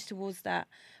change towards that,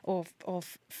 or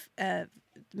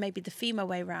maybe the female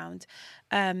way round.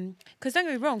 Because don't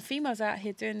get me wrong, females are out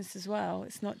here doing this as well.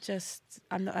 It's not just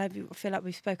I feel like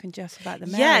we've spoken just about the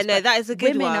males. Yeah, no, that is a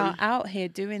good women one. are out here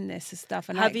doing this and stuff.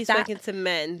 And have you spoken to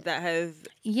men that have?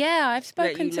 Yeah, I've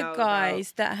spoken to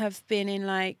guys that have been in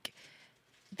like.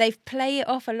 They play it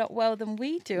off a lot well than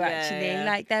we do, actually. Yeah.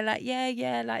 Like, they're like,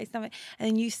 like it's nothing. And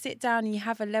then you sit down and you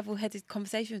have a level-headed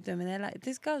conversation with them, and they're like,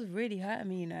 this girl's really hurting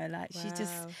me, like,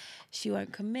 she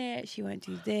won't commit, she won't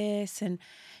do this, and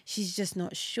she's just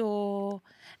not sure.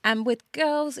 And with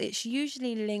girls, it's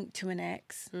usually linked to an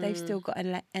ex. They've still got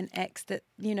an ex that,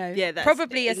 you know, that's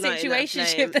probably a igniting that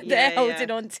situationship flame. that they're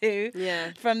holding on to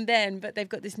Yeah. from then, but they've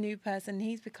got this new person.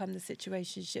 He's become the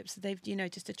situationship, so they've, you know,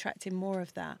 just attracted more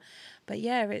of that. But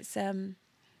yeah, it's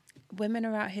women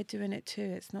are out here doing it too.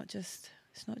 It's not just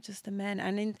the men.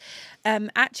 And in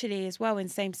actually as well, in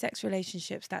same-sex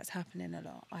relationships, that's happening a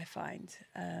lot, I find.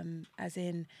 As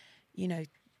in, you know,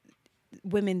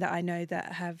 women that I know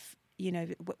that have, you know,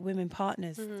 women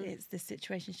partners, it's the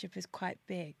situationship is quite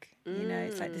big. You know,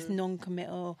 it's like this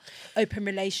non-committal, open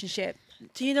relationship.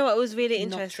 Do you know what was really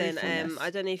Not interesting? truthfulness. I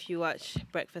don't know if you watch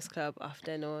Breakfast Club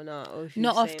often or not. Or if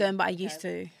Not you've seen- often, but I used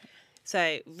to.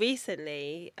 So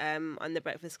recently, on the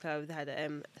Breakfast Club, they had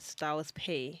Styles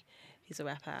P. He's a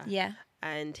rapper. Yeah.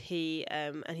 And he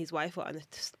and his wife were on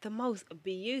the most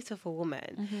beautiful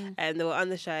woman, and they were on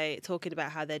the show talking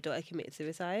about how their daughter committed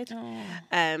suicide. Oh.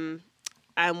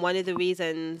 And one of the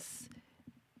reasons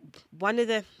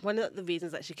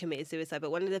that she committed suicide,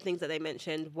 but one of the things that they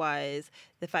mentioned was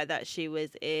the fact that she was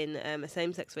in a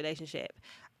same-sex relationship,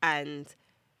 and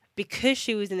because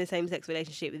she was in a same-sex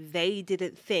relationship, they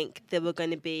didn't think they were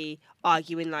going to be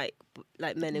arguing like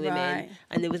men and women, Right.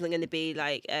 and there wasn't going to be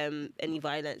like any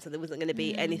violence, or there wasn't going to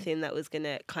be anything that was going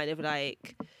to kind of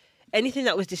like anything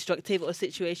that was destructive or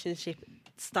situationship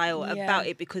style about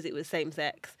it, because it was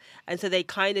same-sex. And so they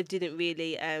kind of didn't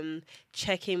really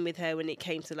check in with her when it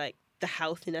came to like the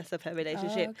healthiness of her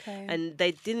relationship. Oh, okay. And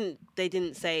they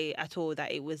didn't say at all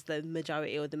that it was the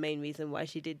majority or the main reason why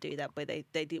she did do that, but they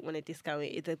didn't want to discount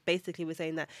it. They basically were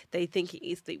saying that they think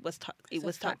it was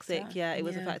toxic. factor. Yeah, it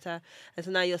was a factor. And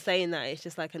so now you're saying that it's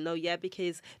just like a no,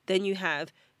 because then you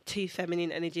have two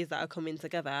feminine energies that are coming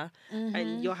together,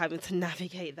 and you're having to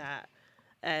navigate that.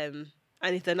 And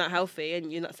if they're not healthy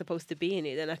and you're not supposed to be in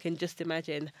it, then I can just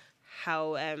imagine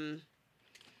how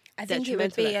I think it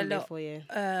would detrimental be that a can be lot for you.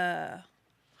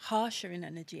 Harsher in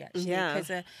energy, actually. Yeah.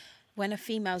 Because when a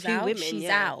female's Two out, women, she's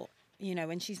yeah. out. You know,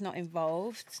 when she's not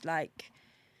involved, like,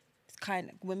 it's kind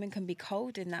of, women can be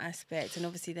cold in that aspect. And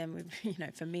obviously then, you know,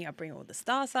 for me, I bring all the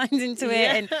star signs into it.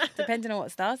 Yeah. And depending on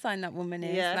what star sign that woman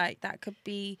is, Yeah. like, that could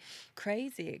be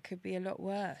crazy. It could be a lot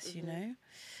worse, you know?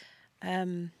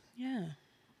 Yeah.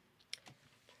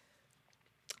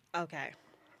 Okay.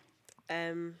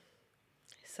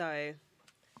 So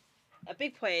a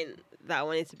big point that I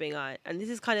wanted to bring on, and this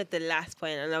is kind of the last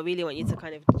point, and I really want you to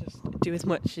kind of just do as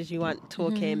much as you want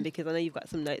talking, because I know you've got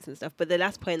some notes and stuff, but the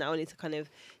last point that I wanted to kind of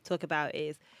talk about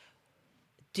is,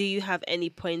 do you have any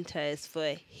pointers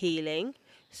for healing?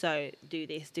 So do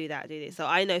this, do that, do this. So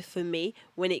I know for me,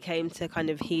 when it came to kind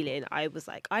of healing, I was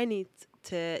like, I need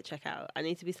to check out. I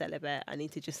need to be celibate. I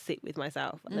need to just sit with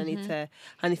myself, and I need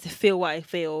to feel what I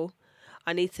feel.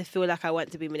 I need to feel like I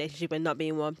want to be in a relationship and not be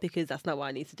in one, because that's not what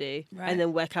I need to do. Right. And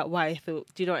then work out why I feel.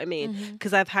 Do you know what I mean?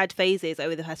 Because I've had phases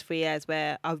over the past 3 years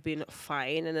where I've been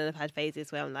fine, and then I've had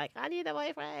phases where I'm like, I need a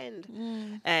boyfriend.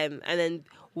 And then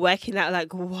working out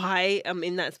like why I'm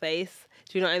in that space.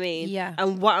 Do you know what I mean? Yeah.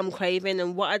 And what I'm craving,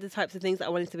 and what are the types of things that I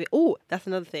wanted to be. Oh, that's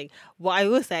another thing. What I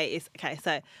will say is, okay,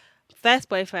 so first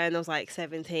boyfriend, I was like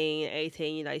 17,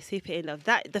 18, you know, super in love.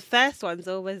 The first one's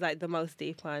always like the most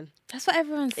deep one. That's what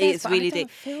everyone says, It's but really I don't deep.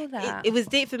 feel that. It was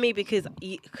deep for me because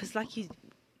like you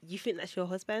think that's your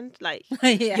husband, like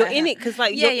Yeah. you're in it because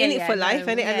like Yeah, you're in yeah, it for yeah, life,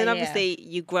 no, innit? And then yeah, obviously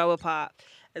you grow apart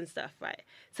and stuff, right?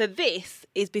 So this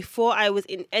is before I was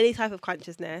in any type of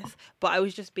consciousness, but I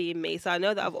was just being me. So I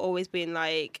know that I've always been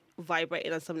like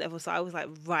vibrating on some level. So I was like,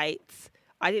 right.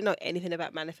 I didn't know anything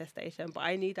about manifestation, but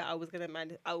I knew that I was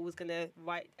gonna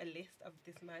write a list of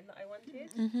this man that I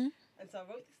wanted, and so I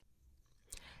wrote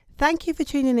this. Thank you for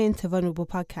tuning in to Vulnerable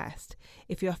Podcast.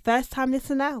 If you're a first-time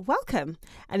listener, welcome,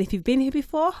 and if you've been here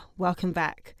before, welcome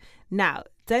back. Now,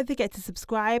 don't forget to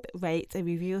subscribe, rate, and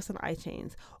review us on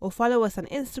iTunes, or follow us on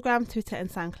Instagram, Twitter, and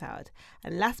SoundCloud.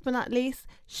 And last but not least,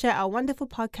 share our wonderful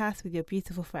podcast with your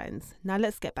beautiful friends. Now,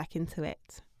 let's get back into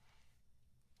it.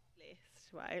 List,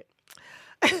 right?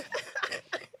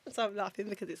 So I'm laughing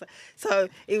because it's like, so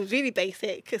it was really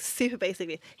basic, super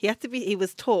basic. He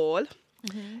was tall,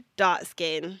 dark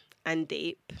skin, and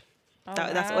deep.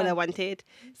 That's all I wanted.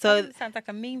 So That sounds like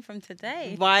a meme from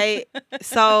today. right,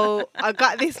 so I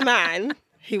got this man.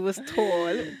 He was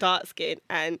tall, dark skin,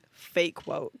 and fake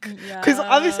woke. Because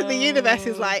obviously the universe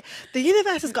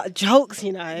has got jokes,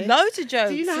 you know. Loads of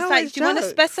jokes. Do you know It's how like, much do you want to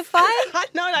jokes? specify?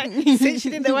 No, like since she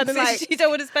didn't want to like. Since you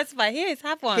don't want to specify, here's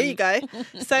have one. Here you go.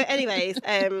 So, anyways,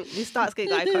 this dark skin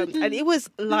guy comes, and it was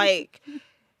like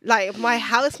like my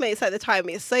housemates at the time,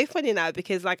 it's so funny now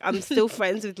because like I'm still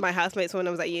friends with my housemates when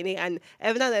I was at uni, and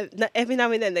every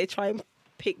now and then they try and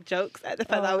pick jokes at the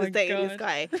fact that I was dating this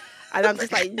guy, and I'm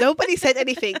just like, nobody said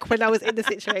anything when I was in the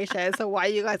situation, so why are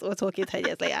you guys all talking 10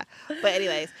 years later? But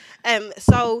anyways,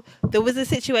 so there was a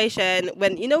situation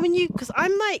when because I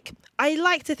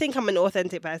like to think I'm an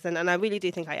authentic person, and I really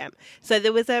do think I am. So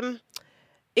there was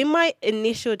in my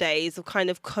initial days of kind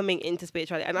of coming into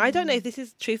spirituality, and I don't know if this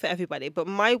is true for everybody, but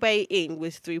my way in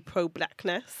was through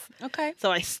pro-blackness. Okay.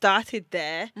 So I started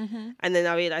there, and then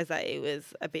I realised that it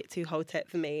was a bit too hotep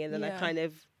for me, and then I kind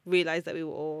of realised that we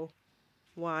were all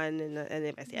one, and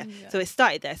anyways, yeah. So it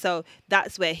started there. So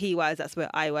that's where he was, that's where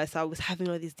I was. So I was having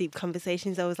all these deep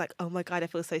conversations. I was like, oh my God, I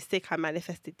feel so sick. I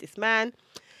manifested this man.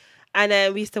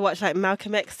 And we used to watch like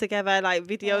Malcolm X together, like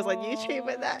videos on YouTube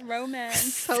and that. Romance.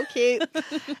 So cute.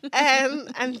 And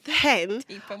then,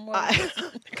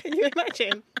 can you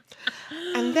imagine?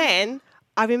 And then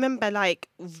I remember like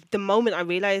the moment I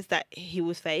realized that he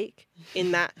was fake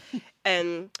in that,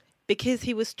 because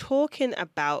he was talking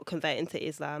about converting to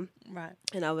Islam. Right.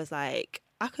 And I was like,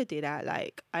 I could do that.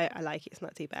 Like, I like it. It's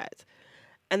not too bad.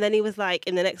 And then he was like,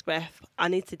 in the next breath, I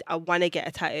want to get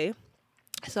a tattoo.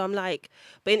 So I'm like,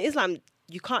 but in Islam,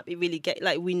 you can't be really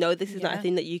we know this is not a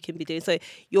thing that you can be doing. So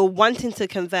you're wanting to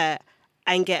convert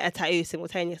and get a tattoo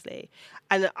simultaneously.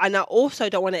 And I also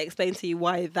don't want to explain to you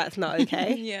why that's not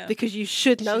okay. Because you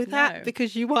should know that,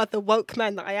 because you are the woke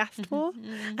man that I asked for,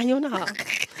 and you're not.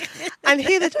 And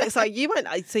here the joke. So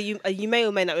you may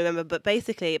or may not remember, but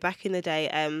basically back in the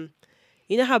day,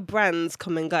 you know how brands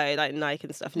come and go, like Nike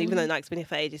and stuff, and even though Nike's been here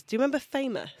for ages, do you remember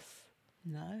Famous?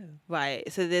 No. Right.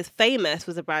 So there's Famous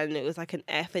was a brand, and it was like an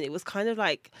F, and it was kind of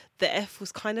like the F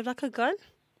was kind of like a gun.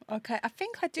 Okay, I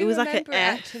think I do. It was like an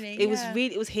F. Actually. It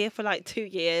was here for like 2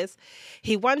 years.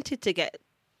 He wanted to get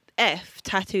F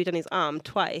tattooed on his arm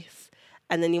twice,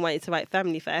 and then he wanted to write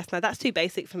family first. Now that's too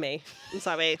basic for me. I'm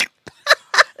sorry.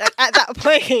 At that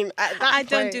point, I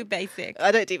don't do basic.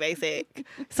 I don't do basic.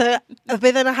 So, but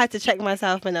then I had to check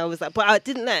myself, and I was like, but I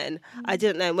didn't learn.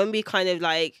 When we kind of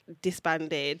like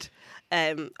disbanded.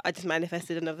 I just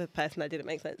manifested another person that didn't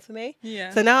make sense for me. Yeah.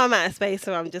 So now I'm at a space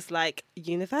where I'm just like,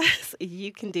 universe,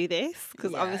 you can do this,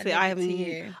 because obviously I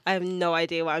have no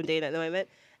idea what I'm doing at the moment.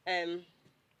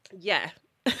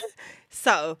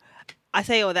 So I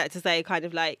say all that to say, kind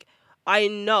of like, I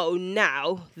know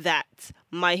now that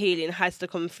my healing has to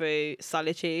come through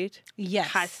solitude. Yes.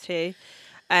 Has to.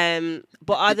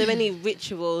 But are there any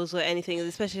rituals or anything,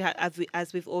 especially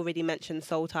as we've already mentioned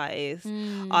soul ties,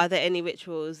 are there any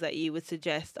rituals that you would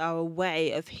suggest are a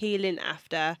way of healing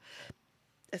after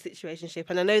a situationship?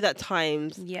 And I know that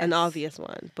time's an obvious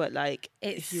one, but like,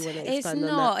 if you want to expand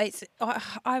on that.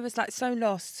 I was like so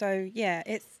lost. So yeah,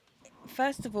 it's,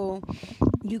 first of all,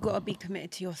 you got to be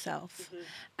committed to yourself,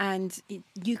 and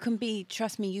you can be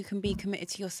committed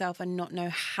to yourself and not know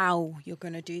how you're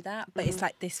going to do that. But it's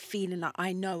like this feeling like,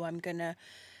 I know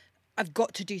I've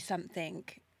got to do something.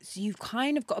 So you've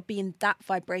kind of got to be in that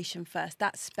vibration first,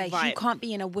 that space. Right. You can't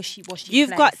be in a wishy-washy You've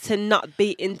place. got to not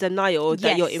be in denial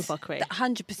that you're in fuckery.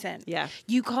 100%. Yeah.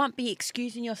 You can't be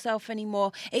excusing yourself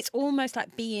anymore. It's almost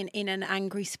like being in an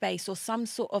angry space or some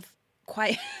sort of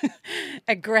quite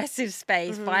aggressive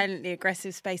space, violently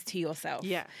aggressive space to yourself.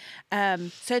 Yeah.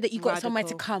 So that you've got somewhere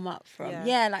to come up from.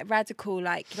 Yeah, like radical.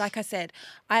 Like I said,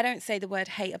 I don't say the word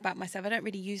hate about myself. I don't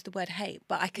really use the word hate,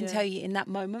 but I can tell you in that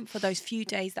moment, for those few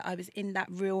days that I was in that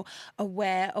real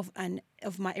aware of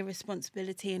my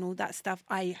irresponsibility and all that stuff,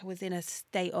 I was in a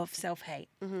state of self-hate.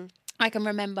 I can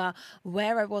remember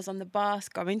where I was on the bus,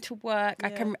 going to work.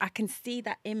 Yeah. I can see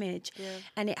that image,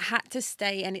 and it had to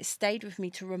stay, and it stayed with me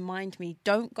to remind me,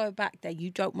 don't go back there. You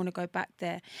don't want to go back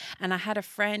there. And I had a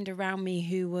friend around me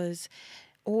who was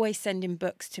always sending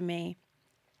books to me,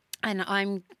 and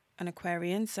I'm an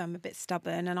Aquarian, so I'm a bit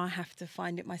stubborn, and I have to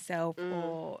find it myself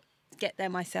or get there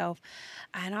myself.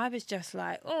 And I was just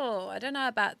like, oh, I don't know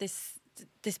about this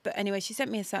book. Anyway, she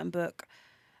sent me a certain book.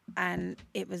 And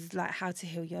it was like How to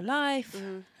Heal Your Life,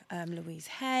 Louise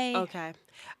Hay. Okay.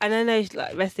 And I know,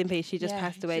 like, rest in peace, she just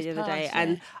passed away the other day.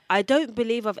 And I don't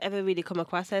believe I've ever really come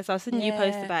across her. So I've seen you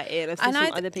post about it, and I've seen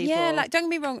some other people. Yeah, like, don't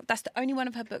get me wrong, that's the only one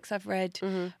of her books I've read.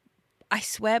 I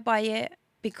swear by it,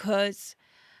 because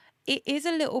it is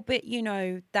a little bit,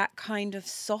 that kind of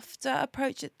softer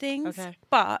approach at things. Okay.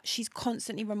 But she's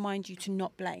constantly remind you to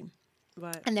not blame.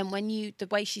 Right. And then the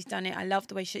way she's done it, I love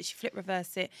the way she flip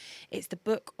reverse it. It's the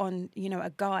book on,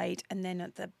 a guide, and then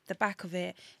at the back of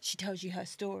it, she tells you her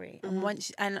story.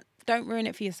 And don't ruin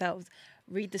it for yourselves.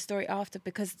 Read the story after,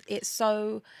 because it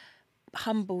so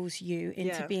humbles you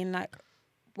into being like,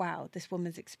 wow, this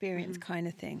woman's experience kind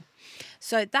of thing.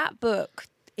 So that book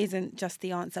isn't just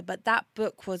the answer, but that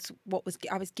book was what was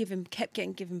I was kept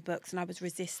getting given books, and I was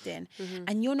resisting.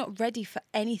 And you're not ready for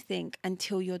anything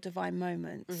until your divine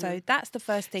moment. So that's the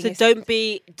first thing. So don't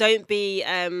be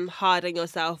hard on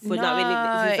yourself for not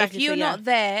really. If you're not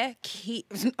there,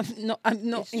 I'm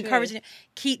not encouraging it.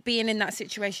 Keep being in that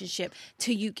situationship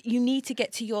till you need to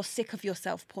get to your sick of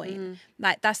yourself point.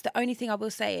 Like, that's the only thing I will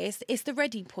say. It's the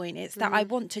ready point. It's that I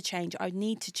want to change. I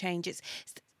need to change.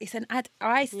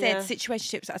 I said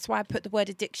situationships. That's why I put the word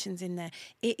addictions in there.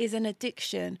 It is an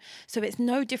addiction. So it's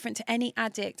no different to any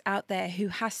addict out there who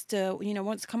has to,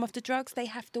 wants to come off the drugs. They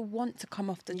have to want to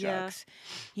come off the drugs.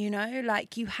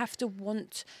 Like, you have to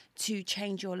want to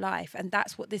change your life. And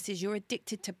that's what this is. You're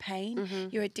addicted to pain.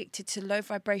 You're addicted to low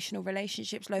vibrational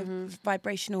relationships, low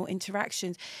vibrational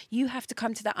interactions. You have to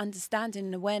come to that understanding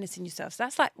and awareness in yourself. So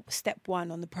that's like step 1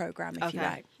 on the program, if you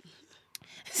like.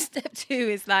 Step 2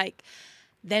 is like,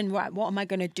 then right, what am I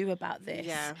going to do about this?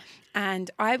 Yeah. And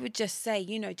I would just say,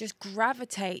 just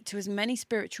gravitate to as many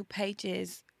spiritual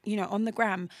pages, on the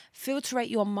gram. Filtrate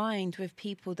your mind with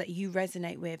people that you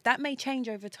resonate with. That may change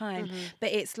over time,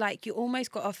 but it's like you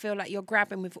almost got to feel like you're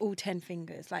grabbing with all 10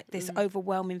 fingers, like this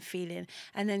overwhelming feeling,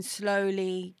 and then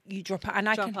slowly you drop out. And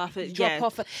drop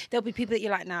off. There'll be people that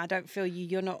you're like, nah, I don't feel you.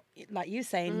 You're not, like you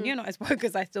saying, you're not as woke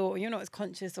as I thought. You're not as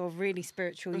conscious or really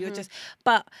spiritual. You're just,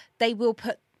 but they will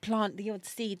plant the odd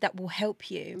seed that will help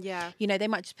you. Yeah. They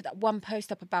might just put that one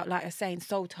post up about, like I was saying,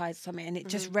 soul ties or something, and it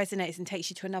just resonates and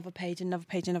takes you to another page, and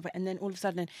then all of a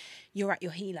sudden you're at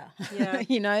your healer.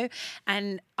 Yeah.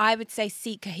 And I would say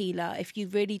seek a healer if you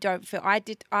really don't feel.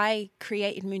 I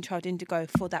created Moonchild Indigo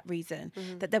for that reason,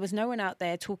 that there was no one out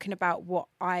there talking about what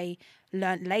I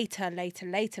learned later, like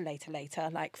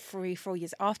 3-4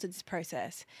 years after this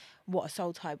process, what a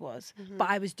soul tie was.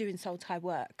 But I was doing soul tie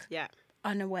work. Yeah.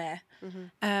 Unaware.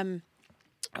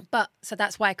 But so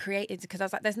that's why I created, because I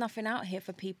was like, there's nothing out here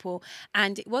for people.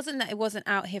 And it wasn't that it wasn't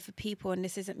out here for people, and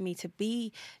this isn't me to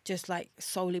be just like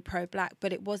solely pro-black,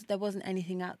 but there wasn't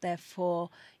anything out there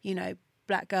for,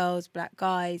 black girls, black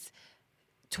guys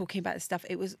talking about this stuff.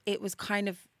 It was kind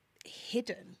of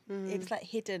hidden. It was like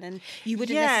hidden, and you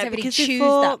wouldn't necessarily choose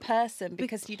that person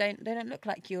because they don't look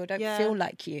like you or don't feel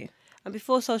like you. And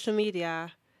before social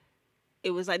media, it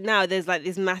was like, now there's like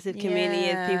this massive community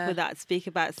of people that speak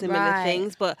about similar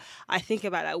things. But I think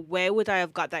about, like, where would I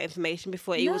have got that information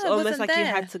before? It was almost like you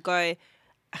had to go,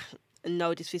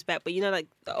 no disrespect, but like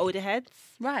the older heads.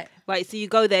 Right. So you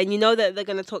go there and you know that they're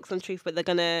going to talk some truth, but they're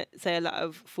going to say a lot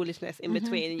of foolishness in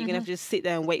between, and you're going to have to just sit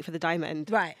there and wait for the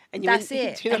diamond. Right. And that's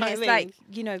it. Do you know what I mean? Like,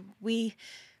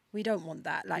 we don't want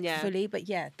that, fully, but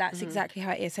that's exactly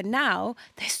how it is. And now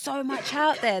there's so much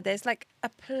out there. There's like a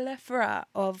plethora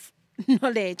of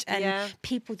knowledge and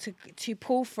people to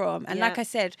pull from, and like I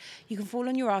said, you can fall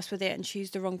on your ass with it and choose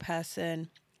the wrong person.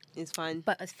 It's fine,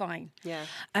 but it's fine.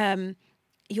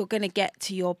 You're gonna get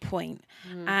to your point.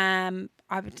 I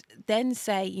would then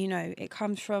say, it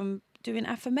comes from doing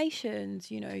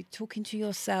affirmations, talking to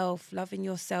yourself, loving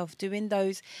yourself, doing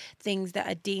those things that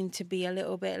are deemed to be a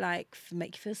little bit like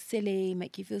make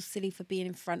you feel silly for being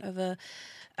in front of a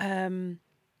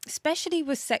especially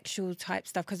with sexual type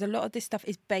stuff, because a lot of this stuff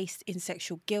is based in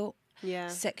sexual guilt. Yeah.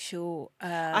 Sexual.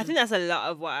 I think that's a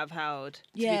lot of what I've held, to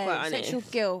be quite honest. Sexual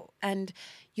guilt and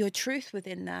your truth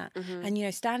within that.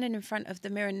 And, standing in front of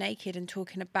the mirror naked and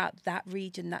talking about that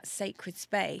region, that sacred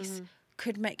space,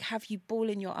 could have you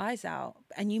bawling your eyes out.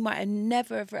 And you might have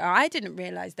never I didn't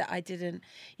realise that I didn't,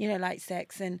 like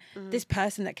sex. And this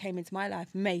person that came into my life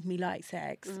made me like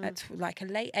sex at like a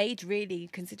late age, really,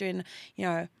 considering,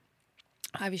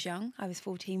 I was young. I was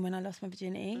 14 when I lost my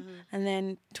virginity, and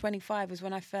then 25 was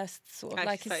when I first sort of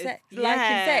liking sex.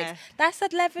 That's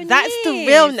 11 years. That's the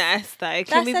realness, though.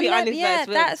 Can we be honest? Yeah,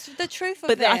 that's the truth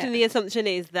of it. But I think the assumption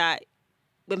is that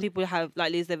when people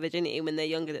lose their virginity when they're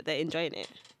younger, that they're enjoying it.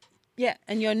 Yeah,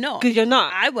 and you're not. Because you're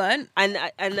not. I weren't.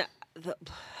 And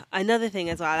another thing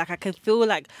as well, like I can feel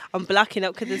like I'm blocking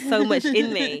up because there's so much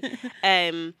in me.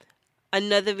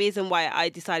 Another reason why I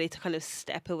decided to kind of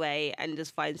step away and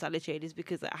just find solitude is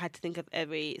because I had to think of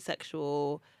every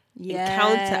sexual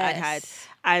encounter I'd had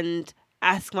and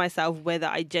ask myself whether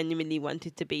I genuinely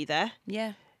wanted to be there.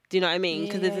 Yeah. Do you know what I mean?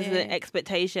 Because there's an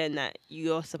expectation that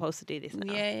you're supposed to do this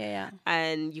now. Yeah.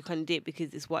 And you can do it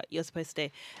because it's what you're supposed to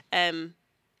do.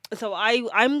 So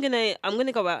I'm gonna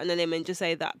go out on a limb and just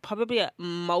say that probably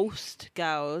most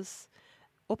girls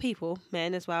or people,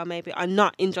 men as well, maybe, are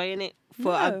not enjoying it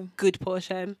for a good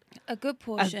portion. A good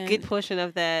portion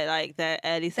of their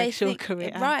early sexual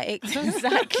career. Right,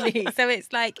 exactly. So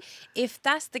it's like, if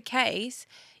that's the case,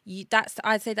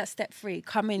 I'd say that's step 3,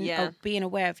 coming Yeah. being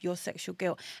aware of your sexual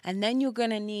guilt, and then you're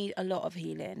gonna need a lot of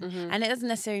healing. And it doesn't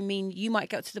necessarily mean you might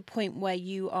get to the point where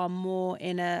you are more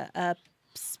in a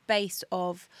space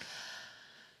of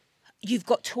you've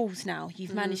got tools now.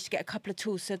 You've managed to get a couple of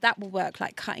tools. So that will work,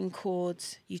 like cutting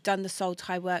cords. You've done the soul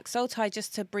tie work. Soul tie,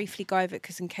 just to briefly go over it,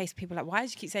 because in case people are like, why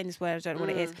do you keep saying this word? I don't know what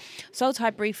it is. Soul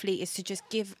tie briefly is to just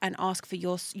give and ask for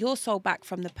your soul back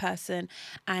from the person,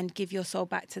 and give your soul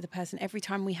back to the person. Every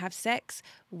time we have sex,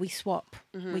 we swap.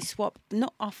 We swap,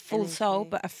 not our full soul,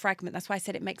 but a fragment. That's why I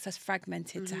said it makes us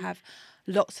fragmented to have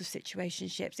lots of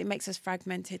situationships. It makes us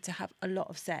fragmented to have a lot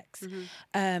of sex.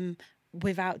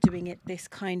 Without doing it this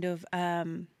kind of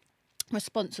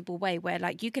responsible way, where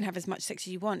like you can have as much sex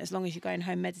as you want as long as you're going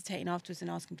home meditating afterwards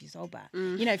and asking for your soul back.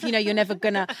 You know, if you know you're never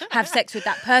gonna have sex with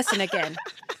that person again,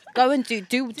 go and do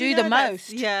the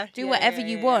most. Do whatever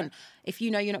you want. If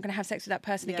you know you're not going to have sex with that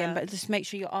person again, but just make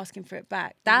sure you're asking for it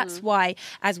back. That's why,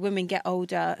 as women get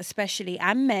older, especially,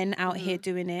 and men out here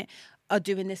doing it, are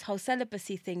doing this whole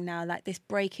celibacy thing now, like this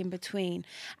break in between.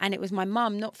 And it was my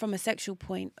mum, not from a sexual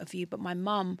point of view, but my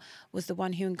mum was the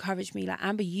one who encouraged me, like,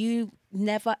 Amber, you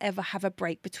never ever have a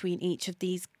break between each of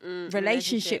these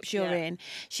relationships you're in.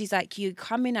 She's like, you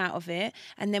coming out of it,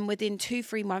 and then within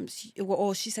 2-3 months,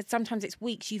 or she said sometimes it's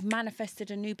weeks, you've manifested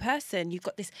a new person. You've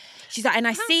got this, she's like, and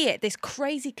I see it, this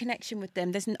crazy connection with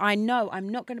them. I know I'm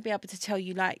not going to be able to tell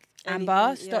you, like,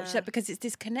 Amber, stop, because it's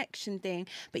this connection thing,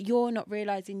 but you're not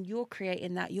realizing you're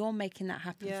creating that, you're making that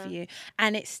happen for you.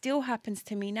 And it still happens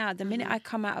to me now. The minute I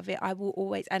come out of it, I will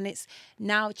always, and it's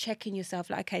now checking yourself,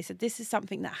 like, okay, so this is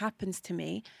something that happens to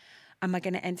me. Am I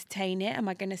going to entertain it? Am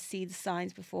I going to see the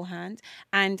signs beforehand?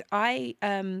 And I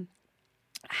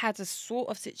had a sort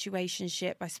of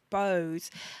situationship, I suppose,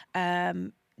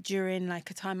 during like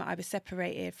a time that I was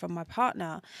separated from my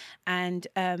partner. And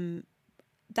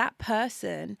that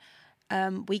person,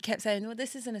 we kept saying, well,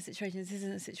 this isn't a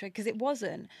situation, because it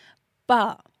wasn't.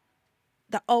 But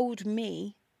the old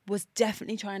me was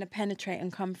definitely trying to penetrate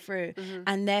and come through,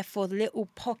 and therefore little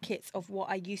pockets of what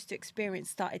I used to experience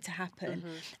started to happen,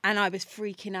 and I was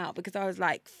freaking out because I was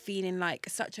like feeling like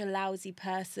such a lousy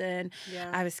person.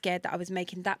 I was scared that I was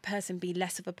making that person be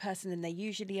less of a person than they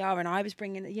usually are, and I was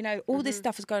bringing, you know, all this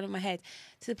stuff was going on in my head,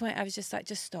 to the point I was just like,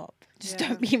 just stop, just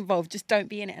don't be involved, just don't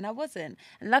be in it. And I wasn't,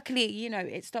 and luckily, you know,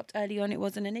 it stopped early on, it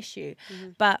wasn't an issue,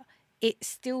 but it's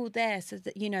still there. So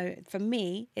that, you know, for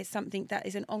me, it's something that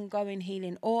is an ongoing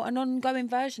healing, or an ongoing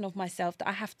version of myself that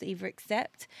I have to either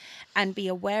accept and be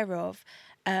aware of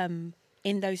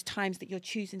in those times that you're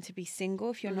choosing to be single,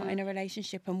 if you're not in a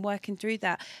relationship, and working through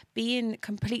that. Being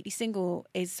completely single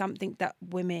is something that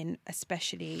women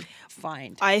especially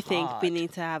find I think hard. we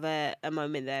need to have a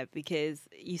moment there, because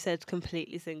you said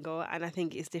completely single, and I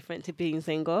think it's different to being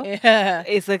single.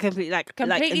 It's a complete, like,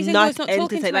 Completely single not is not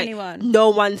talking to like, anyone.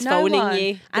 No one's No phoning one.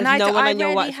 you. And There's no one I on your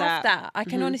rarely WhatsApp. have that. I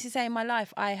can honestly say in my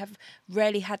life, I have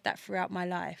rarely had that throughout my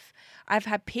life. I've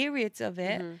had periods of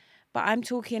it, but I'm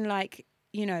talking like,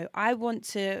 you know, I want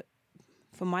to,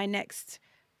 for my next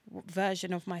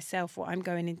version of myself, what I'm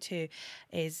going into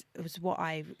was what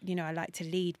I, you know, I like to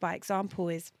lead by example,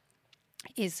 is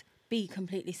be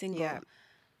completely single.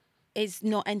 Is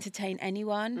not entertain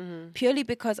anyone, purely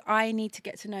because I need to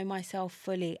get to know myself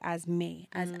fully as me,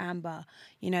 as Amber.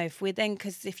 You know, if we're then,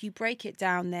 because if you break it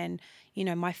down, then, you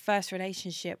know, my first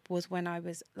relationship was when I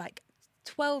was like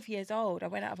 12 years old. I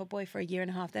went out of a boy for a year and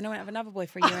a half. Then I went out of another boy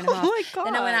for a year and a half. Oh my God,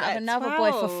 then I went out of at another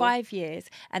boy for 12. 5 years.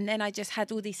 And then I just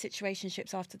had all these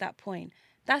situationships after that point.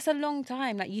 That's a long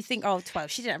time. Like, you think, oh,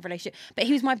 12, she didn't have a relationship. But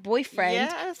he was my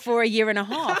boyfriend for a year and a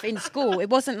half in school.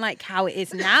 It wasn't like how it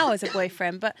is now as a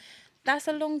boyfriend, but that's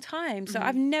a long time. So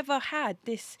I've never had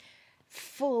this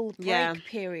full break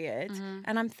period,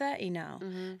 and I'm 30 now.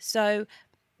 So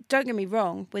don't get me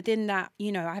wrong, within that,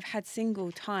 you know, I've had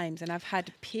single times and I've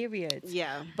had periods.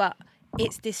 But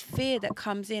it's this fear that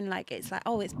comes in, like, it's like,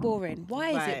 oh, it's boring.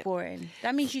 Why is it boring?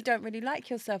 That means you don't really like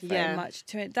yourself very much.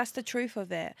 That's the truth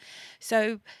of it.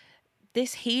 So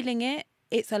this healing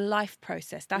it's a life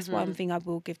process. That's one thing I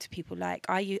will give to people. Like,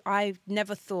 I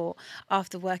never thought,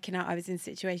 after working out I was in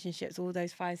situationships all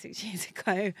those 5-6 years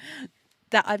ago,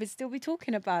 that I would still be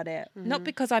talking about it. Not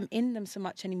because I'm in them so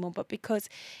much anymore, but because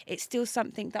it's still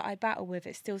something that I battle with.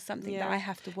 It's still something that I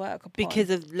have to work upon. Because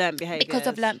of learnt behaviour. Because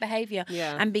of learnt behaviour.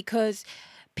 And because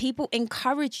people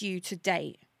encourage you to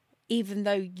date, even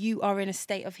though you are in a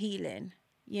state of healing.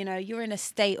 You know, you're in a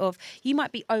state of, you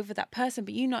might be over that person,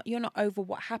 but you're not over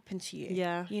what happened to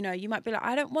you. You know, you might be like,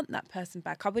 I don't want that person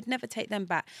back. I would never take them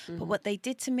back. But what they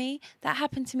did to me, that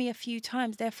happened to me a few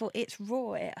times. Therefore, it's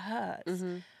raw. It hurts.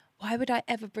 why would I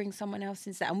ever bring someone else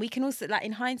into that? And we can also, like,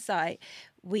 in hindsight,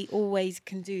 we always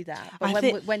can do that.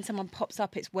 But when someone pops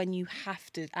up, it's when you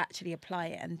have to actually apply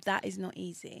it. And that is not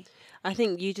easy. I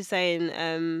think you just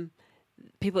saying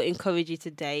people encourage you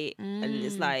to date, and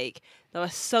it's like there are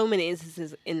so many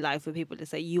instances in life where people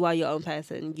just say you are your own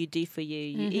person, you do for you,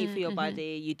 you eat for your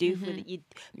body, you do for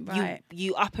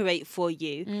you operate for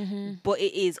you. But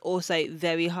it is also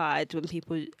very hard when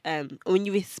people when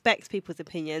you respect people's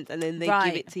opinions and then they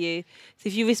give it to you. So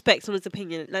if you respect someone's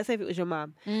opinion, let's say if it was your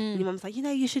mum, and your mum's like,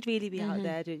 you should really be out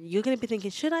there, you're going to be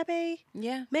thinking, should I be?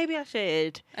 Yeah, maybe I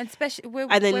should. And especially we're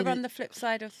on the flip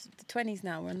side of the 20s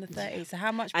now, we're on the 30s, so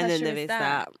how much pressure and then there is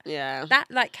that? Yeah, that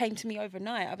like came to me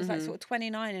overnight. I was like sort of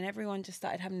 29 and everyone just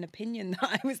started having an opinion that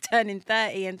I was turning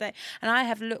 30 and I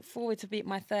have looked forward to be at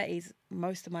my 30s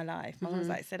most of my life. My mum's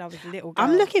like said I was a little girl.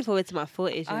 I'm looking forward to my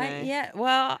 40s, yeah,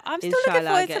 well, I'm still looking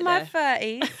forward to my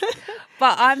 30s.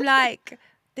 But I'm like,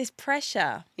 this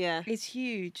pressure is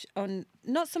huge on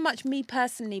not so much me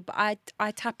personally, but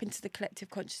I tap into the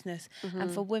collective consciousness.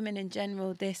 And for women in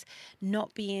general, this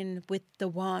not being with the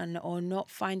one or not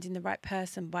finding the right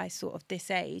person by sort of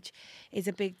this age is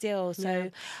a big deal.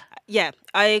 So yeah,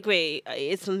 I agree.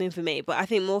 It's something for me, but I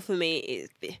think more for me is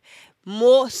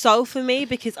more so for me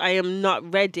because I am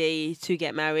not ready to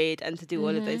get married and to do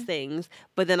all of those things.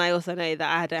 But then I also know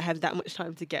that I don't have that much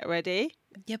time to get ready.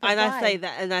 Yeah, but and why? I say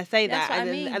that,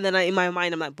 and then in my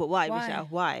mind I'm like, but why? Michelle?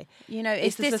 Why?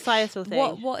 It's a societal thing.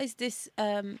 What is this?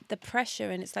 The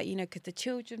pressure, and it's like because the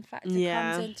children factor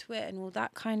comes into it, and all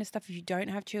that kind of stuff. If you don't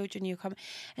have children, you come,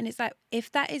 and it's like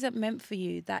if that isn't meant for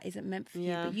you, that isn't meant for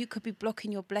you. But you could be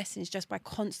blocking your blessings just by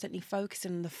constantly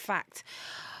focusing on the fact,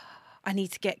 I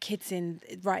need to get kids in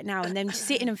right now, and then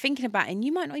sitting and thinking about it, and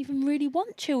you might not even really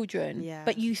want children,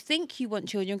 but you think you want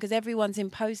children because everyone's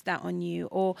imposed that on you,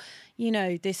 or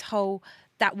this whole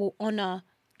that will honor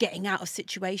getting out of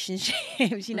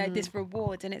situationships, this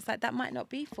reward, and it's like that might not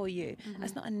be for you.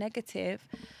 That's not a negative,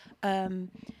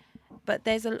 but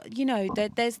there's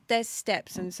there's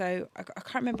steps, and so I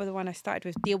can't remember the one I started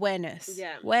with. The awareness.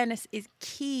 Awareness is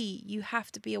key. You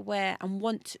have to be aware and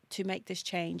want to make this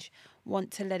change,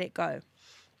 want to let it go.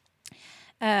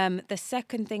 The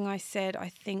second thing I said, I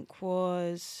think,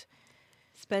 was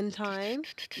spend time.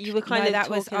 You were kind of that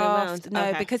talking around.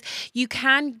 No, because you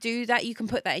can do that. You can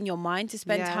put that in your mind to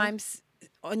spend time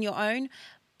on your own.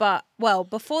 But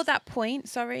before that point,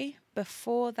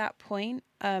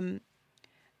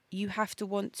 you have to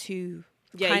want to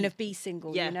kind of be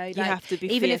single, you have to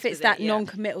be even if it's that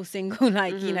non-committal single,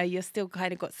 you're still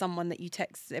kind of got someone that you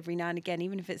text every now and again,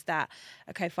 even if it's that,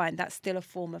 okay, fine, that's still a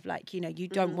form of you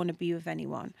don't want to be with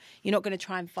anyone. You're not going to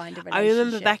try and find a relationship. I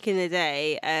remember back in the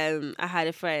day, I had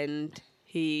a friend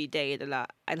who dated a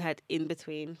lot and had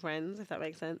in-between friends, if that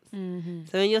makes sense.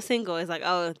 So when you're single, it's like,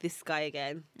 oh, this guy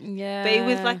again. Yeah.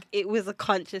 But it was a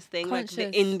conscious thing, like the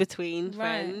in-between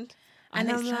friend. And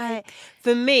it's like,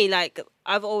 for me,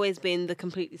 I've always been the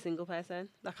completely single person.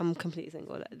 I'm completely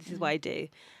single. This is what I do.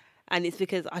 And it's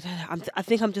because, I don't know, I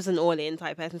think I'm just an all-in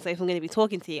type person. So if I'm going to be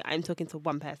talking to you, I'm talking to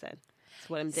one person. That's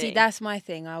what I'm doing. See, that's my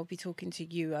thing. I'll be talking to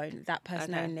you, that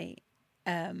person only.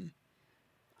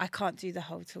 I can't do the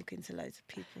whole talking to loads of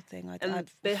people thing.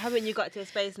 But haven't you got to a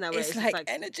space now where it's like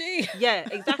energy? Yeah,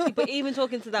 exactly. But even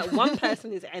talking to that one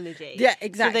person is energy. Yeah,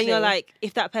 exactly. So then you're like,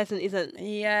 if that person isn't...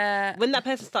 Yeah. When that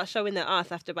person starts showing their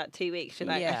ass after about 2 weeks, you're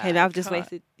like, okay, now I've just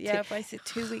wasted... I've wasted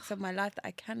 2 weeks of my life that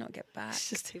I cannot get back. It's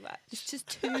just too much. It's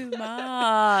just too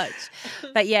much.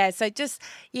 But so just,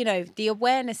 the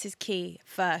awareness is key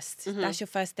first. That's your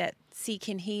first step.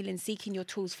 Seeking healing, seeking your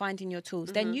tools, finding your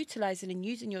tools, then utilising and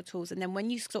using your tools. And then when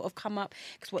you sort of come up,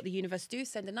 because what the universe do,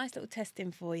 send a nice little test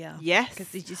in for you. Yes. Because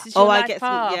this is your life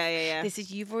path. Yeah. This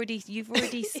is you've already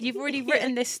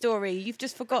written this story. You've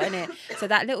just forgotten it. So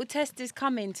that little test is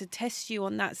coming to test you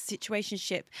on that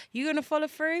situationship. You're going to follow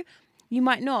through? You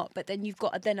might not, but then you've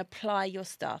got to then apply your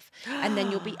stuff and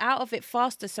then you'll be out of it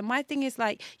faster. So my thing is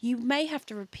you may have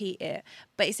to repeat it,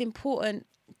 but it's important.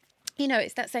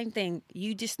 It's that same thing.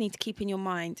 You just need to keep in your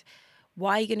mind,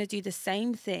 why are you going to do the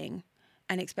same thing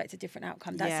and expect a different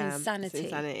outcome? That's insanity. It's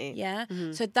insanity. Yeah.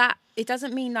 So that it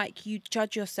doesn't mean you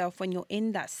judge yourself when you're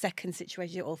in that second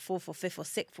situation or fourth or fifth or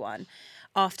sixth one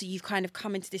after you've kind of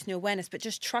come into this new awareness, but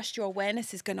just trust your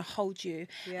awareness is going to hold you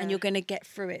and you're going to get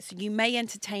through it. So you may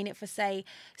entertain it for say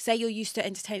you're used to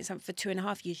entertaining something for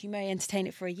 2.5 years, you may entertain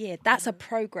it for a year. That's a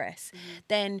progress.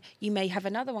 Then you may have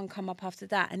another one come up after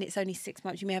that and it's only 6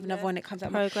 months. You may have another one that comes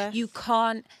up. Progress. You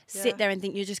can't sit there and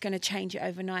think you're just going to change it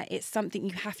overnight. It's something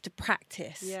you have to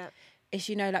practice. It's,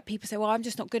 you know, like people say, well, I'm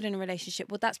just not good in a relationship.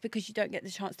 Well, that's because you don't get the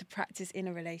chance to practice in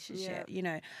a relationship. Yeah. You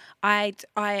know,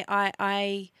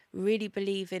 I really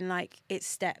believe in, like, it's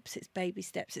steps, it's baby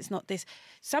steps. It's not this.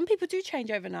 Some people do change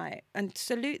overnight, and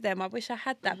salute them. I wish I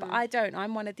had that, but I don't.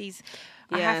 I'm one of these.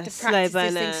 I have to slow practice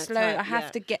this burner thing slow. type, I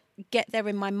have to get there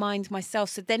in my mind myself.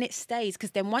 So then it stays,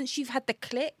 because then once you've had the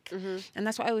click, and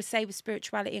that's what I always say with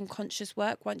spirituality and conscious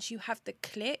work. Once you have the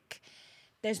click,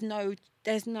 there's no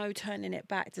turning it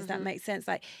back. Does that make sense?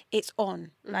 Like, it's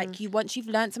on. Like, once you've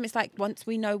learned something, it's like, once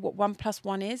we know what 1 +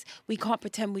 1 is, we can't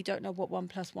pretend we don't know what 1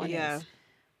 + 1 is.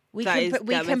 We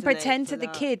can pretend to the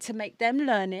kid to make them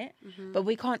learn it, but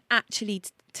we can't actually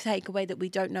take away that we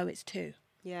don't know it's 2.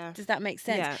 Yeah. Does that make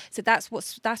sense? Yeah. So that's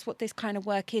what this kind of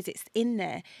work is. It's in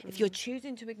there. If you're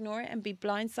choosing to ignore it and be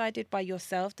blindsided by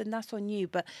yourself, then that's on you.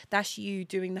 But that's you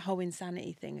doing the whole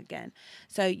insanity thing again.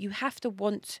 So you have to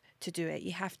want to do it.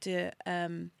 You have to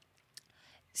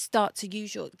start to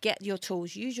use your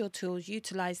tools,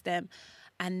 utilize them.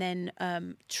 And then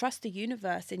trust the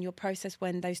universe in your process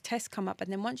when those tests come up.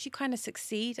 And then once you kind of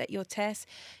succeed at your test,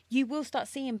 you will start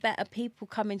seeing better people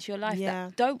come into your life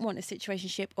that don't want a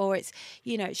situationship, or it's,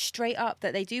 you know, straight up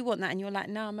that they do want that. And you're like,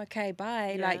 no, I'm okay,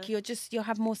 bye. Yeah. Like, you'll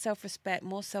have more self-respect,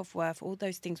 more self-worth. All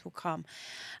those things will come.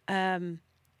 And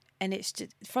it's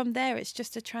just, from there, it's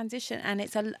just a transition. And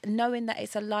it's knowing that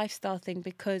it's a lifestyle thing,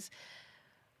 because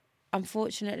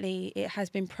unfortunately, it has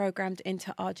been programmed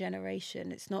into our generation.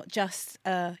 It's not just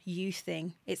a youth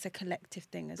thing, it's a collective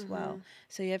thing as well.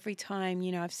 So every time,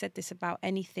 you know, I've said this about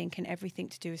anything and everything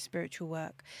to do with spiritual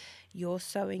work, you're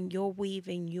sewing, you're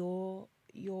weaving your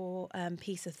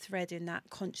piece of thread in that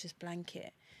conscious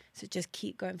blanket. So just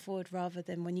keep going forward, rather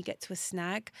than when you get to a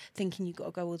snag, thinking you've got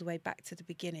to go all the way back to the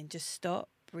beginning. Just stop,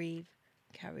 breathe,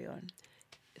 carry on.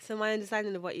 So my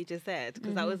understanding of what you just said,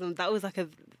 because that was like a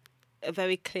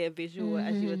very clear visual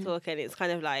as you were talking. It's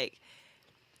kind of like,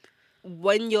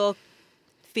 when you're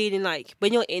feeling like,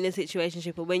 when you're in a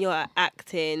situationship, or when you're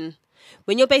acting,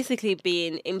 when you're basically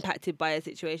being impacted by a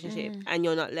situationship and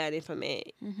you're not learning from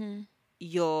it,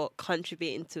 you're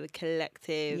contributing to a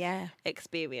collective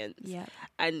experience. Yeah.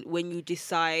 And when you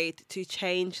decide to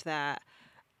change that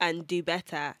and do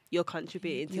better, you're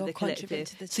contributing to the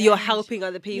collective. So you're helping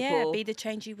other people. Yeah, be the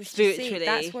change you wish to spiritually. see.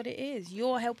 That's what it is.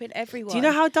 You're helping everyone. Do you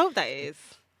know how dope that is?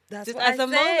 That's just what as I a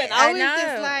moment, say. I was know,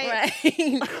 just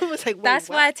like, I was like, wait, that's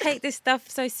what? why I take this stuff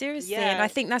so seriously, Yeah. and I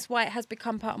think that's why it has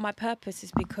become part of my purpose.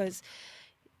 Is because,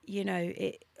 you know,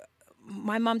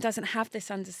 my mum doesn't have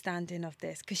this understanding of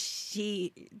this, because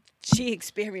she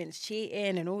experienced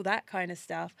cheating and all that kind of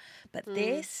stuff. But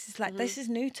this is like, this is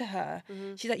new to her.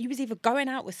 She's like, you was either going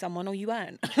out with someone or you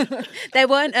weren't. There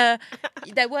weren't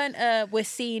we're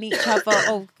seeing each other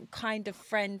or kind of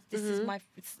friends. This is my,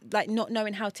 like, not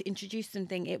knowing how to introduce them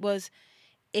thing. It was,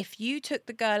 if you took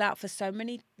the girl out for so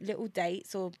many little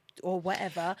dates or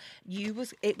whatever,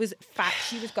 it was fact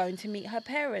she was going to meet her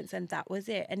parents, and that was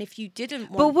it. And if you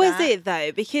didn't want But was that, it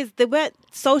though? Because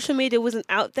social media wasn't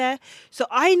out there. So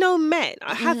I know men,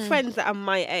 I have friends that are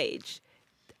my age,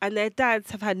 and their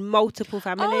dads have had multiple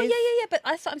families. oh yeah, but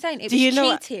that's what I'm saying. It Do was you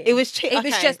know cheating. it was cheating? It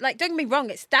was just like, don't get me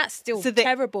wrong, that's still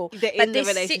terrible. they're But in the this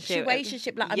relationship.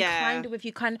 situationship, like, Yeah. I'm kind of with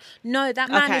you, kind of, no,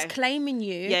 that man is Okay. claiming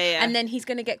you, Yeah. and then he's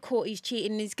going to get caught, he's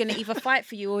cheating, and he's going to either fight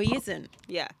for you or he isn't.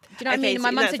 Yeah. Do you know what I mean? And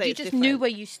my mum said, you just knew where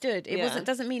you stood. It Yeah.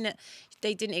 doesn't mean that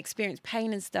they didn't experience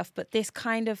pain and stuff, but this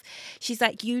kind of, she's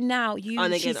like, she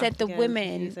said the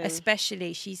women, confusing.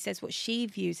 especially, she says what she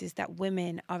views is that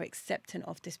women are acceptant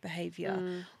of this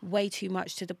behaviour way too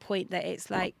much, to the point that it's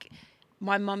like,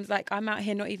 my mum's like, I'm out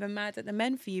here not even mad at the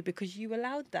men for you because you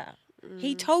allowed that.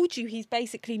 He told you he's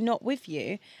basically not with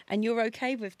you and you're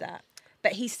okay with that.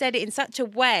 But he said it in such a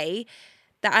way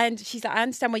that she's like, I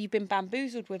understand why you've been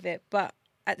bamboozled with it, but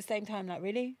at the same time, like,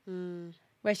 really?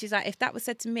 Where she's like, if that was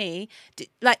said to me,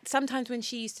 like, sometimes when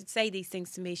she used to say these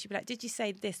things to me, she'd be like, did you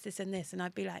say this, this and this? And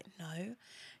I'd be like, no.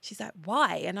 She's like,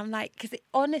 why? And I'm like, because it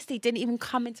honestly didn't even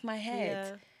come into my head.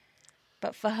 Yeah.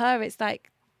 But for her, it's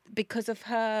like, because of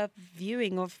her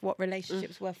viewing of what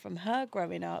relationships were from her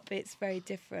growing up, it's very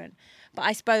different. But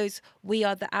I suppose we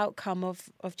are the outcome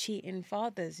of cheating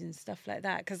fathers and stuff like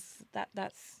that, because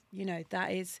that's, you know,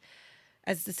 that is,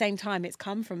 at the same time, it's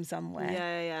come from somewhere.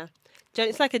 Yeah.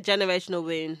 It's like a generational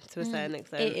wound to a certain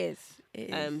extent. It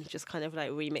is. Just kind of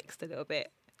like remixed a little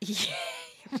bit. Yeah.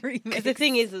 Because the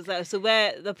thing is that, so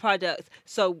we're the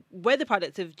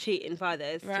product of cheating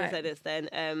fathers to a certain extent.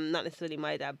 Not necessarily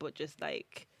my dad, but just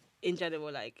like in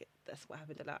general, like that's what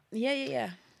happened a lot. Yeah.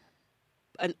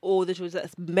 And all the children,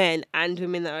 that's men and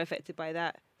women that are affected by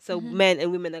that. So men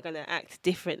and women are going to act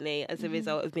differently as a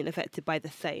result of being affected by the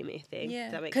same thing.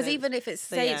 Yeah, Because even if it's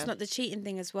So, it's not the cheating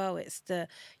thing as well, it's the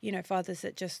fathers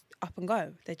that just up and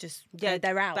go. They just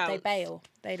they're out. They bounce. bail.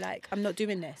 They like, I'm not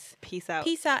doing this. Peace out.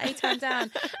 Peace out. A time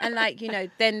down. And like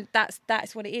then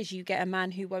that's what it is. You get a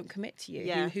man who won't commit to you.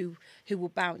 Yeah. Who will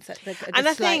bounce at the And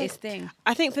I slightest thing.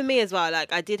 I think for me as well,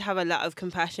 like I did have a lot of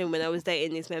compassion when I was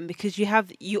dating these men because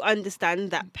you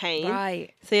understand that pain,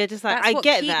 Right. So you're just like, That's I what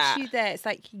get keeps that. you there. It's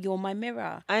like, you're my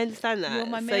mirror. I understand that. You're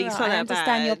my So mirror. it's not I that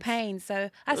understand your bad. pain. So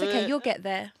that's okay. You'll get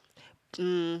there.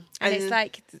 And And it's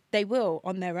like they will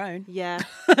on their own. yeah,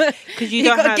 because you You've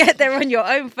don't got have to get there on your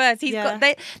own first. Yeah.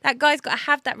 That guy's got to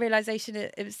have that realization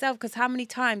himself. Because how many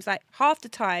times, like half the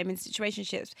time in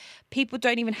situationships, people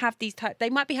don't even have these type. They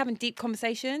might be having deep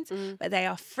conversations, but they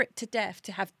are fricked to death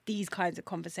to have these kinds of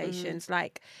conversations.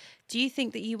 Like, do you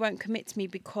think that you won't commit to me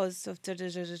because of da da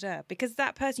da da da? Because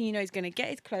that person is going to get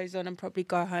his clothes on and probably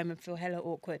go home and feel hella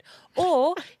awkward,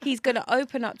 or he's going to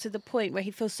open up to the point where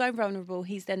he feels so vulnerable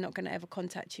he's then not going to ever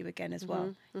contact you again as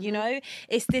well.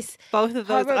 It's this both of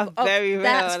those are very real.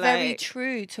 That's very like,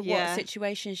 true to yeah. what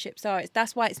situationships are.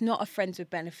 That's why it's not a friends with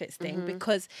benefits thing,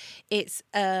 because it's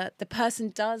the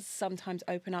person does sometimes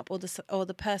open up, or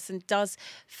the person does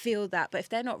feel that, but if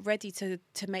they're not ready to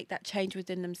make that change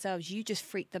within themselves, you just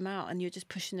freak them out and you're just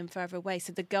pushing them further away.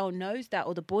 So the girl knows that,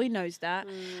 or the boy knows that,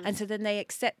 and so then they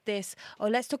accept this. Oh,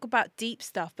 let's talk about deep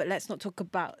stuff, but let's not talk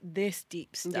about this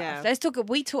deep stuff. Yeah. Let's talk.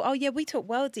 We talk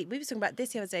well deep. We were talking about this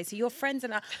the other day. So your friends are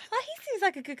like, oh, he seems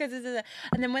like a good guy.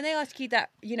 And then when they ask you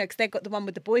that, because they've got the one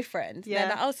with the boyfriend, they're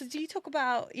like, oh, so do you talk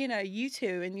about you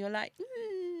two? And you're like,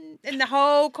 and the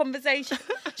whole conversation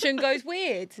goes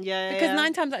weird. Yeah, because yeah.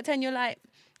 9 times out of 10 you're like,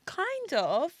 kind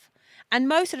of. And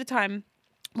most of the time,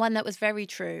 one that was very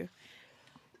true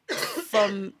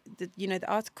from the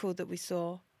article that we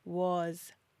saw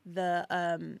was the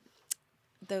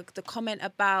comment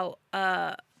about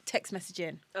text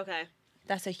messaging. Okay,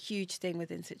 That's a huge thing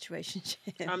within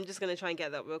situationships. I'm just gonna try and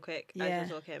get that real quick as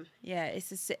you're talking. Yeah,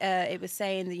 it was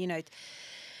saying that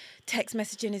text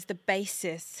messaging is the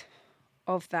basis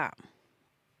of that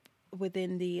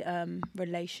within the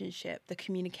relationship, the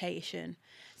communication.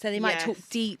 So they might talk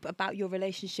deep about your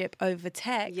relationship over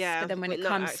text, but then when it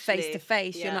comes face to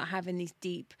face, you're not having these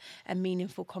deep and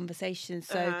meaningful conversations.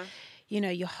 So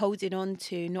you're holding on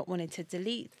to not wanting to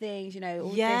delete things, all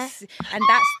this, and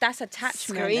that's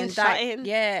attachment. Screenshotting.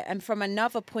 And from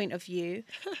another point of view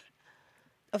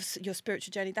of your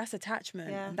spiritual journey, that's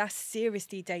attachment, and that's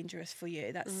seriously dangerous for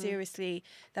you.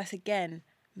 That's again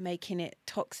making it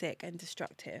toxic and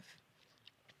destructive.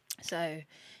 So,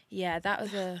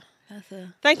 that's a.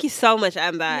 Thank you so much,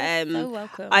 Amber. You're so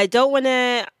welcome. I don't want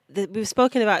to. We've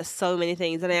spoken about so many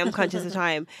things, and I am conscious of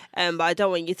time. But I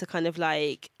don't want you to kind of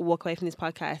like walk away from this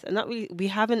podcast and not really. We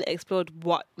haven't explored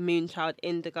what Moonchild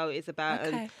Indigo is about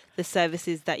and the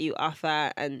services that you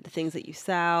offer and the things that you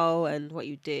sell and what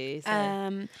you do.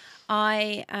 So.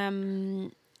 I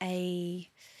am a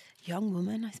young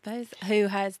woman, I suppose, who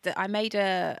has I made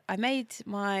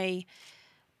my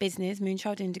business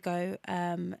Moonchild Indigo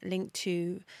linked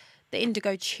to the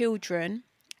Indigo children,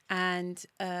 and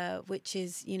which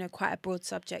is quite a broad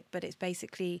subject, but it's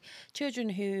basically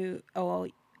children or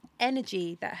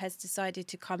energy that has decided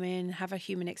to come in, have a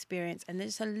human experience, and they're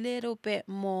just a little bit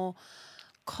more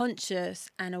conscious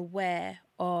and aware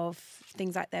of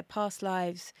things like their past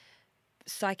lives,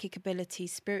 psychic ability,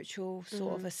 spiritual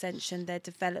sort of ascension, their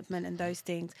development, and those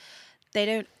things.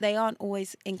 They aren't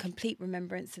always in complete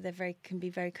remembrance, so can be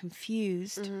very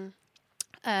confused.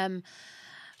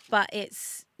 But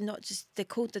it's not just, they're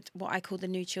called what I call the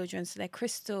new children. So they're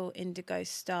crystal, indigo,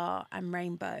 star, and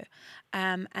rainbow.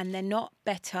 And they're not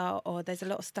better, or there's a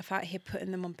lot of stuff out here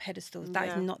putting them on pedestals. That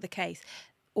is not the case.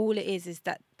 All it is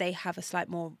that they have a slight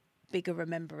more bigger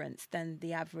remembrance than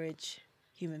the average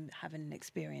human having an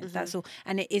experience. That's all.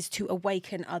 And it is to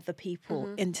awaken other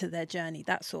people into their journey.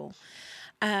 That's all.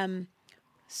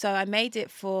 So I made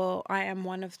it I am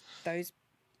one of those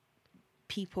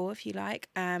people, if you like,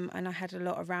 and I had a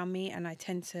lot around me, and I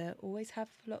tend to always have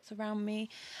lots around me,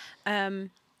 and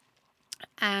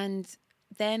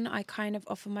then I kind of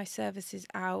offer my services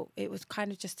out. It was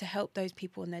kind of just to help those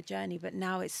people in their journey, but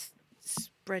now it's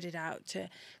spread it out to,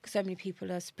 because so many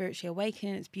people are spiritually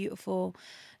awakening. It's beautiful.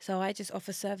 So I just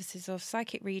offer services of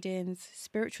psychic readings,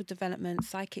 spiritual development,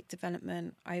 psychic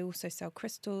development. I also sell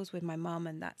crystals with my mum,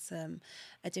 and that's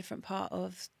a different part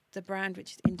of the brand,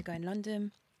 which is Indigo in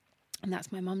London. And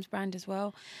that's my mum's brand as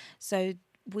well. So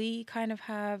we kind of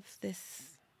have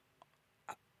this,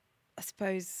 I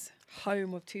suppose,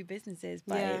 home of two businesses.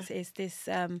 But it's this,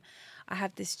 I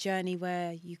have this journey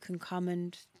where you can come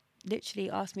and literally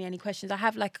ask me any questions. I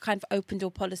have like a kind of open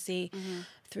door policy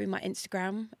through my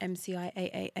Instagram,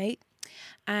 MCI888,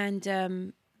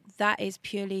 and that is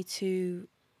purely to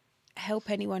help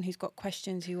anyone who's got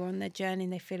questions, who are on their journey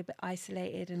and they feel a bit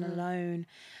isolated and alone.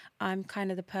 I'm kind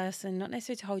of the person, not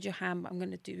necessarily to hold your hand, but I'm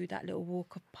going to do that little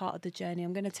walk of part of the journey.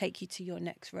 I'm going to take you to your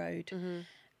next road,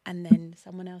 and then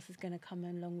someone else is going to come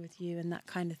along with you, and that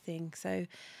kind of thing. So,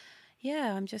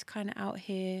 yeah, I'm just kind of out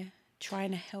here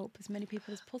trying to help as many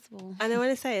people as possible. And I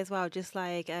want to say as well, just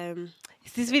like,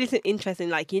 this is really interesting.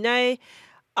 Like, you know,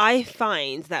 I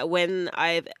find that when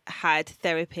I've had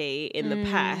therapy in the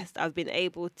past, I've been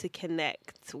able to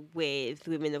connect with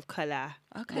women of colour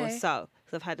more so.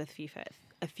 Because I've had a few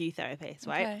therapists,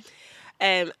 right? Okay.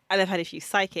 And I've had a few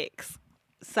psychics.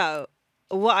 So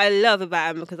what I love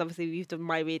about them, because obviously you've done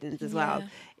my readings as well,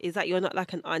 is that you're not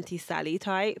like an Auntie Sally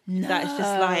type. No. That's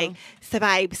just like, so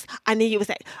babes, I knew you was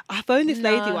like, I phoned this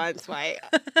lady once, right?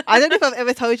 I don't know if I've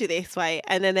ever told you this, right?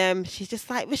 And then she's just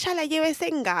like, Michelle, are you a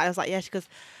singer? I was like, yeah. She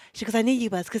goes, I knew you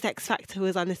was, because X Factor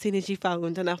was on as soon as you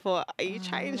phoned. And I thought, are you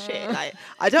trying shit? Like,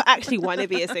 I don't actually want to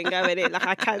be a singer in it. Like,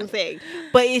 I can sing.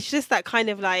 But it's just that kind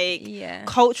of like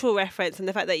cultural reference, and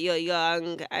the fact that you're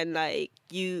young and like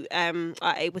you are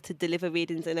able to deliver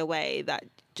readings in a way that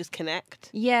just connect.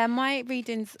 Yeah, my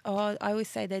readings are, I always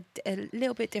say they're a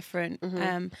little bit different.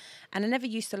 And I never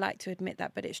used to like to admit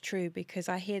that, but it's true, because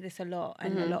I hear this a lot,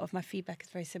 and a lot of my feedback is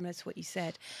very similar to what you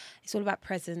said. It's all about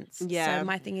presence. Yeah. So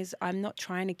my thing is, I'm not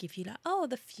trying to give you like, oh,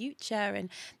 the future and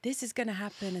this is going to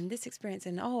happen and this experience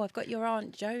and, oh, I've got your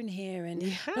Aunt Joan here and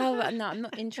blah, blah. No, I'm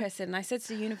not interested. And I said to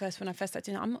the universe when I first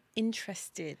started doing it, I'm not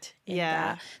interested in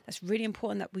that. That's really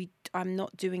important that I'm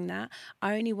not doing that.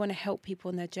 I only want to help people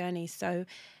on their journey. So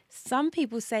some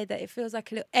people say that it feels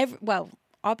like a little,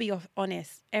 I'll be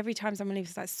honest. Every time someone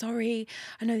leaves, it's like, sorry,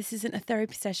 I know this isn't a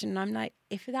therapy session. And I'm like,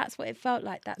 if that's what it felt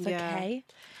like, that's okay.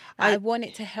 I want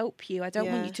it to help you. I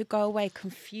don't want you to go away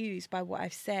confused by what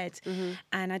I've said.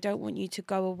 And I don't want you to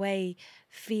go away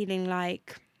feeling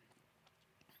like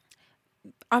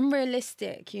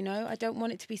unrealistic, you know. I don't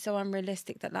want it to be so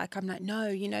unrealistic that like I'm like, no,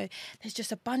 you know, there's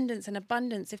just abundance.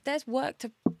 If there's work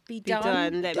to be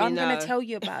done, I'm going to tell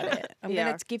you about it. I'm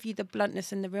going to give you the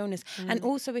bluntness and the realness. And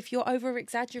also, if you're over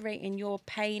exaggerating your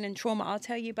pain and trauma, I'll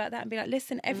tell you about that and be like,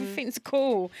 listen, everything's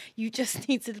cool. You just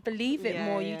need to believe it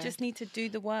more. You just need to do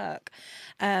the work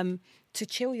to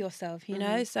chill yourself, you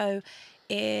know. So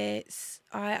it's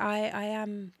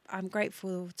I'm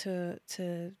grateful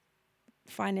to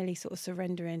finally sort of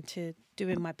surrendering to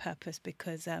doing my purpose,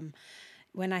 because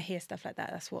when I hear stuff like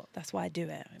that, that's why I do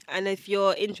it. And if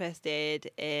you're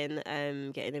interested in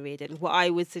getting a reading, what I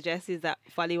would suggest is that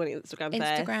follow you on Instagram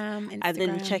first, and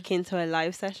then check into a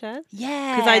live session.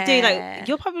 Yeah, because I do like,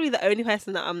 you're probably the only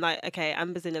person that I'm like, okay,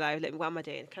 Amber's in the live. What am I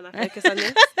doing? Can I focus on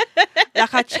this?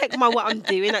 Like, I check what I'm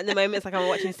doing at the moment. It's like I'm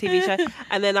watching a TV show,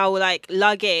 and then I will like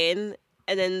log in,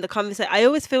 and then the conversation. I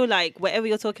always feel like whatever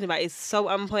you're talking about is so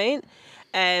on point.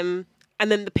 And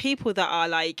then the people that are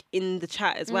like in the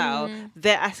chat as well,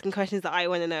 they're asking questions that I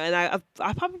want to know, and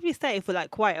I probably stay for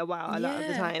like quite a while a lot of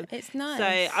the time. It's nice. So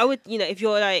I would, you know, if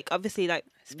you're like obviously like,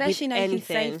 especially now anything, you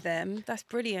can save them. That's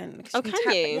brilliant. Oh, can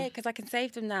you? Yeah, because I can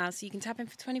save them now, so you can tap in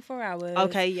for 24 hours.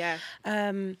 Okay, yeah.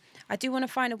 I do want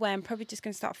to find a way. I'm probably just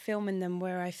going to start filming them,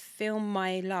 where I film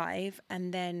my live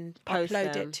and then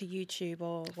upload it to YouTube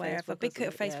or wherever,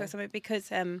 Facebook, something,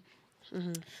 because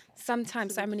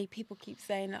sometimes so many people keep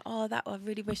saying, oh, that I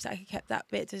really wish that I could kept that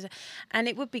bit, and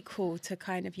it would be cool to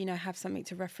kind of, you know, have something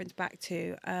to reference back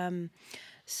to.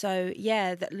 So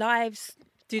yeah, that lives.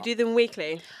 Do you do them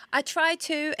weekly? I try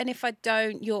to, and if I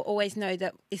don't, you'll always know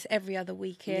that it's every other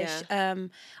weekish.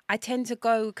 I tend to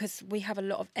go because we have a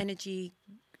lot of energy,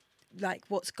 like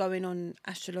what's going on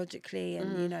astrologically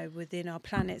and you know, within our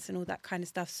planets and all that kind of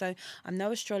stuff. So I'm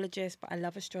no astrologist, but I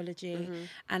love astrology,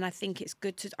 and I think it's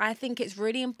good to. I think it's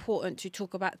really important to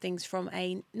talk about things from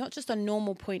a not just a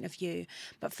normal point of view,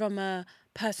 but from a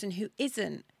person who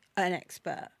isn't an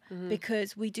expert,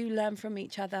 because we do learn from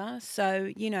each other.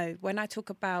 So, you know, when I talk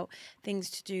about things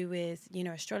to do with, you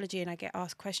know, astrology, and I get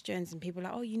asked questions and people are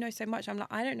like, oh, you know so much, I'm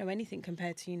like, I don't know anything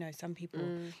compared to, you know, some people.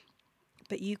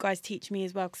 But you guys teach me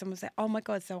as well, because someone will say, oh my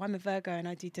God, so I'm a Virgo and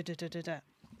I do da-da-da-da-da.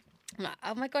 I'm like,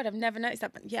 oh my God, I've never noticed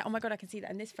that. But yeah, oh my God, I can see that.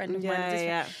 And this friend of mine is this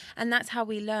friend. And that's how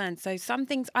we learn. So some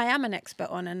things I am an expert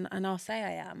on, and I'll say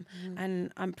I am.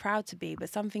 And I'm proud to be. But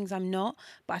some things I'm not.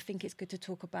 But I think it's good to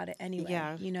talk about it anyway.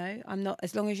 Yeah. You know, I'm not,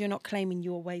 as long as you're not claiming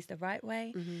your way's the right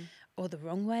way or the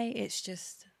wrong way, it's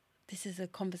just, this is a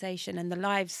conversation. And the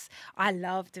lives, I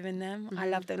love doing them. I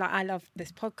love them. Like, I love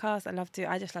this podcast.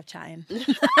 I just love chatting.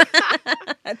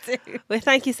 I do. Well,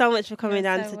 thank you so much for coming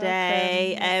You're down so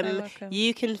today. welcome. You're so welcome.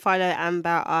 You can follow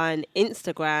Amber on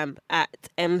Instagram at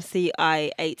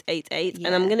MCI888. And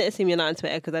I'm Yeah. going to assume you're not on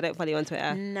Twitter because I don't follow you on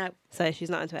Twitter. No, So she's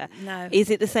not on Twitter. no. Is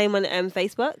it the same on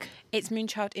Facebook? It's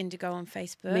Moonchild Indigo on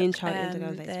Facebook. Moonchild Indigo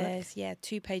on Facebook. There's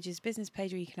 2 pages, business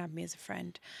page where you can add me as a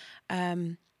friend.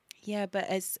 But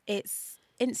it's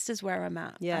Insta's where I'm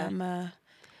at. Yeah.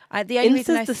 The only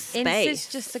reason Insta's the space.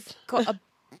 Insta's just got a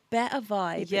better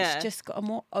vibe. Yeah. It's just got a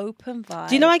more open vibe.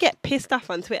 Do you know I get pissed off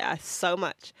on Twitter so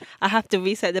much? I have to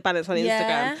reset the balance on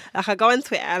Yeah. Instagram. Like I go on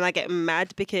Twitter and I get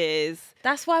mad because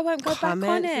That's why I won't go back on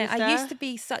comments it. and I used stuff. to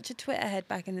be such a Twitter head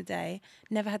back in the day.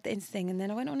 Never had the Insta thing, and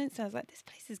then I went on Insta. I was like, this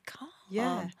place is calm.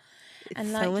 it's And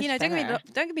so like, much don't better.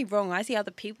 get me wrong. I see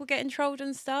other people getting trolled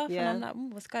and stuff, Yeah. and I'm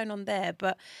like, what's going on there?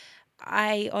 But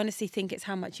I honestly think it's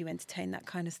how much you entertain that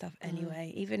kind of stuff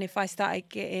anyway. Even if I started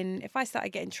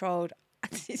getting trolled,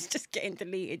 it's just getting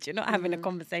deleted. You're not having a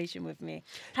conversation with me.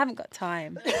 I haven't got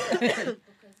time. Because it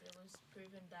was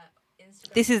proven that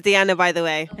Instagram. This is Deanna, by the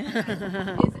way.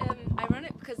 It's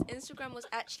ironic because Instagram was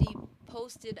actually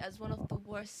posted as one of the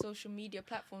worst social media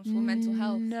platforms for mental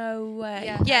health. No way.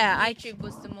 Yeah, I YouTube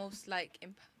was the most like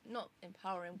not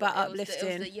empowering, But it was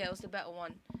uplifting. it was the better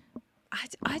one.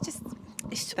 I just.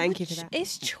 It's Thank you for that.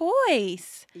 It's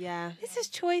choice. Yeah. This is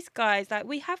choice, guys. Like,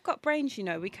 we have got brains,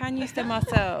 we can use them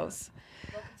ourselves.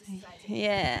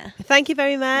 Yeah. Thank you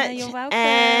very much. Yeah, you're welcome. My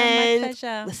And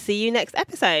pleasure. we'll see you next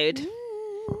episode.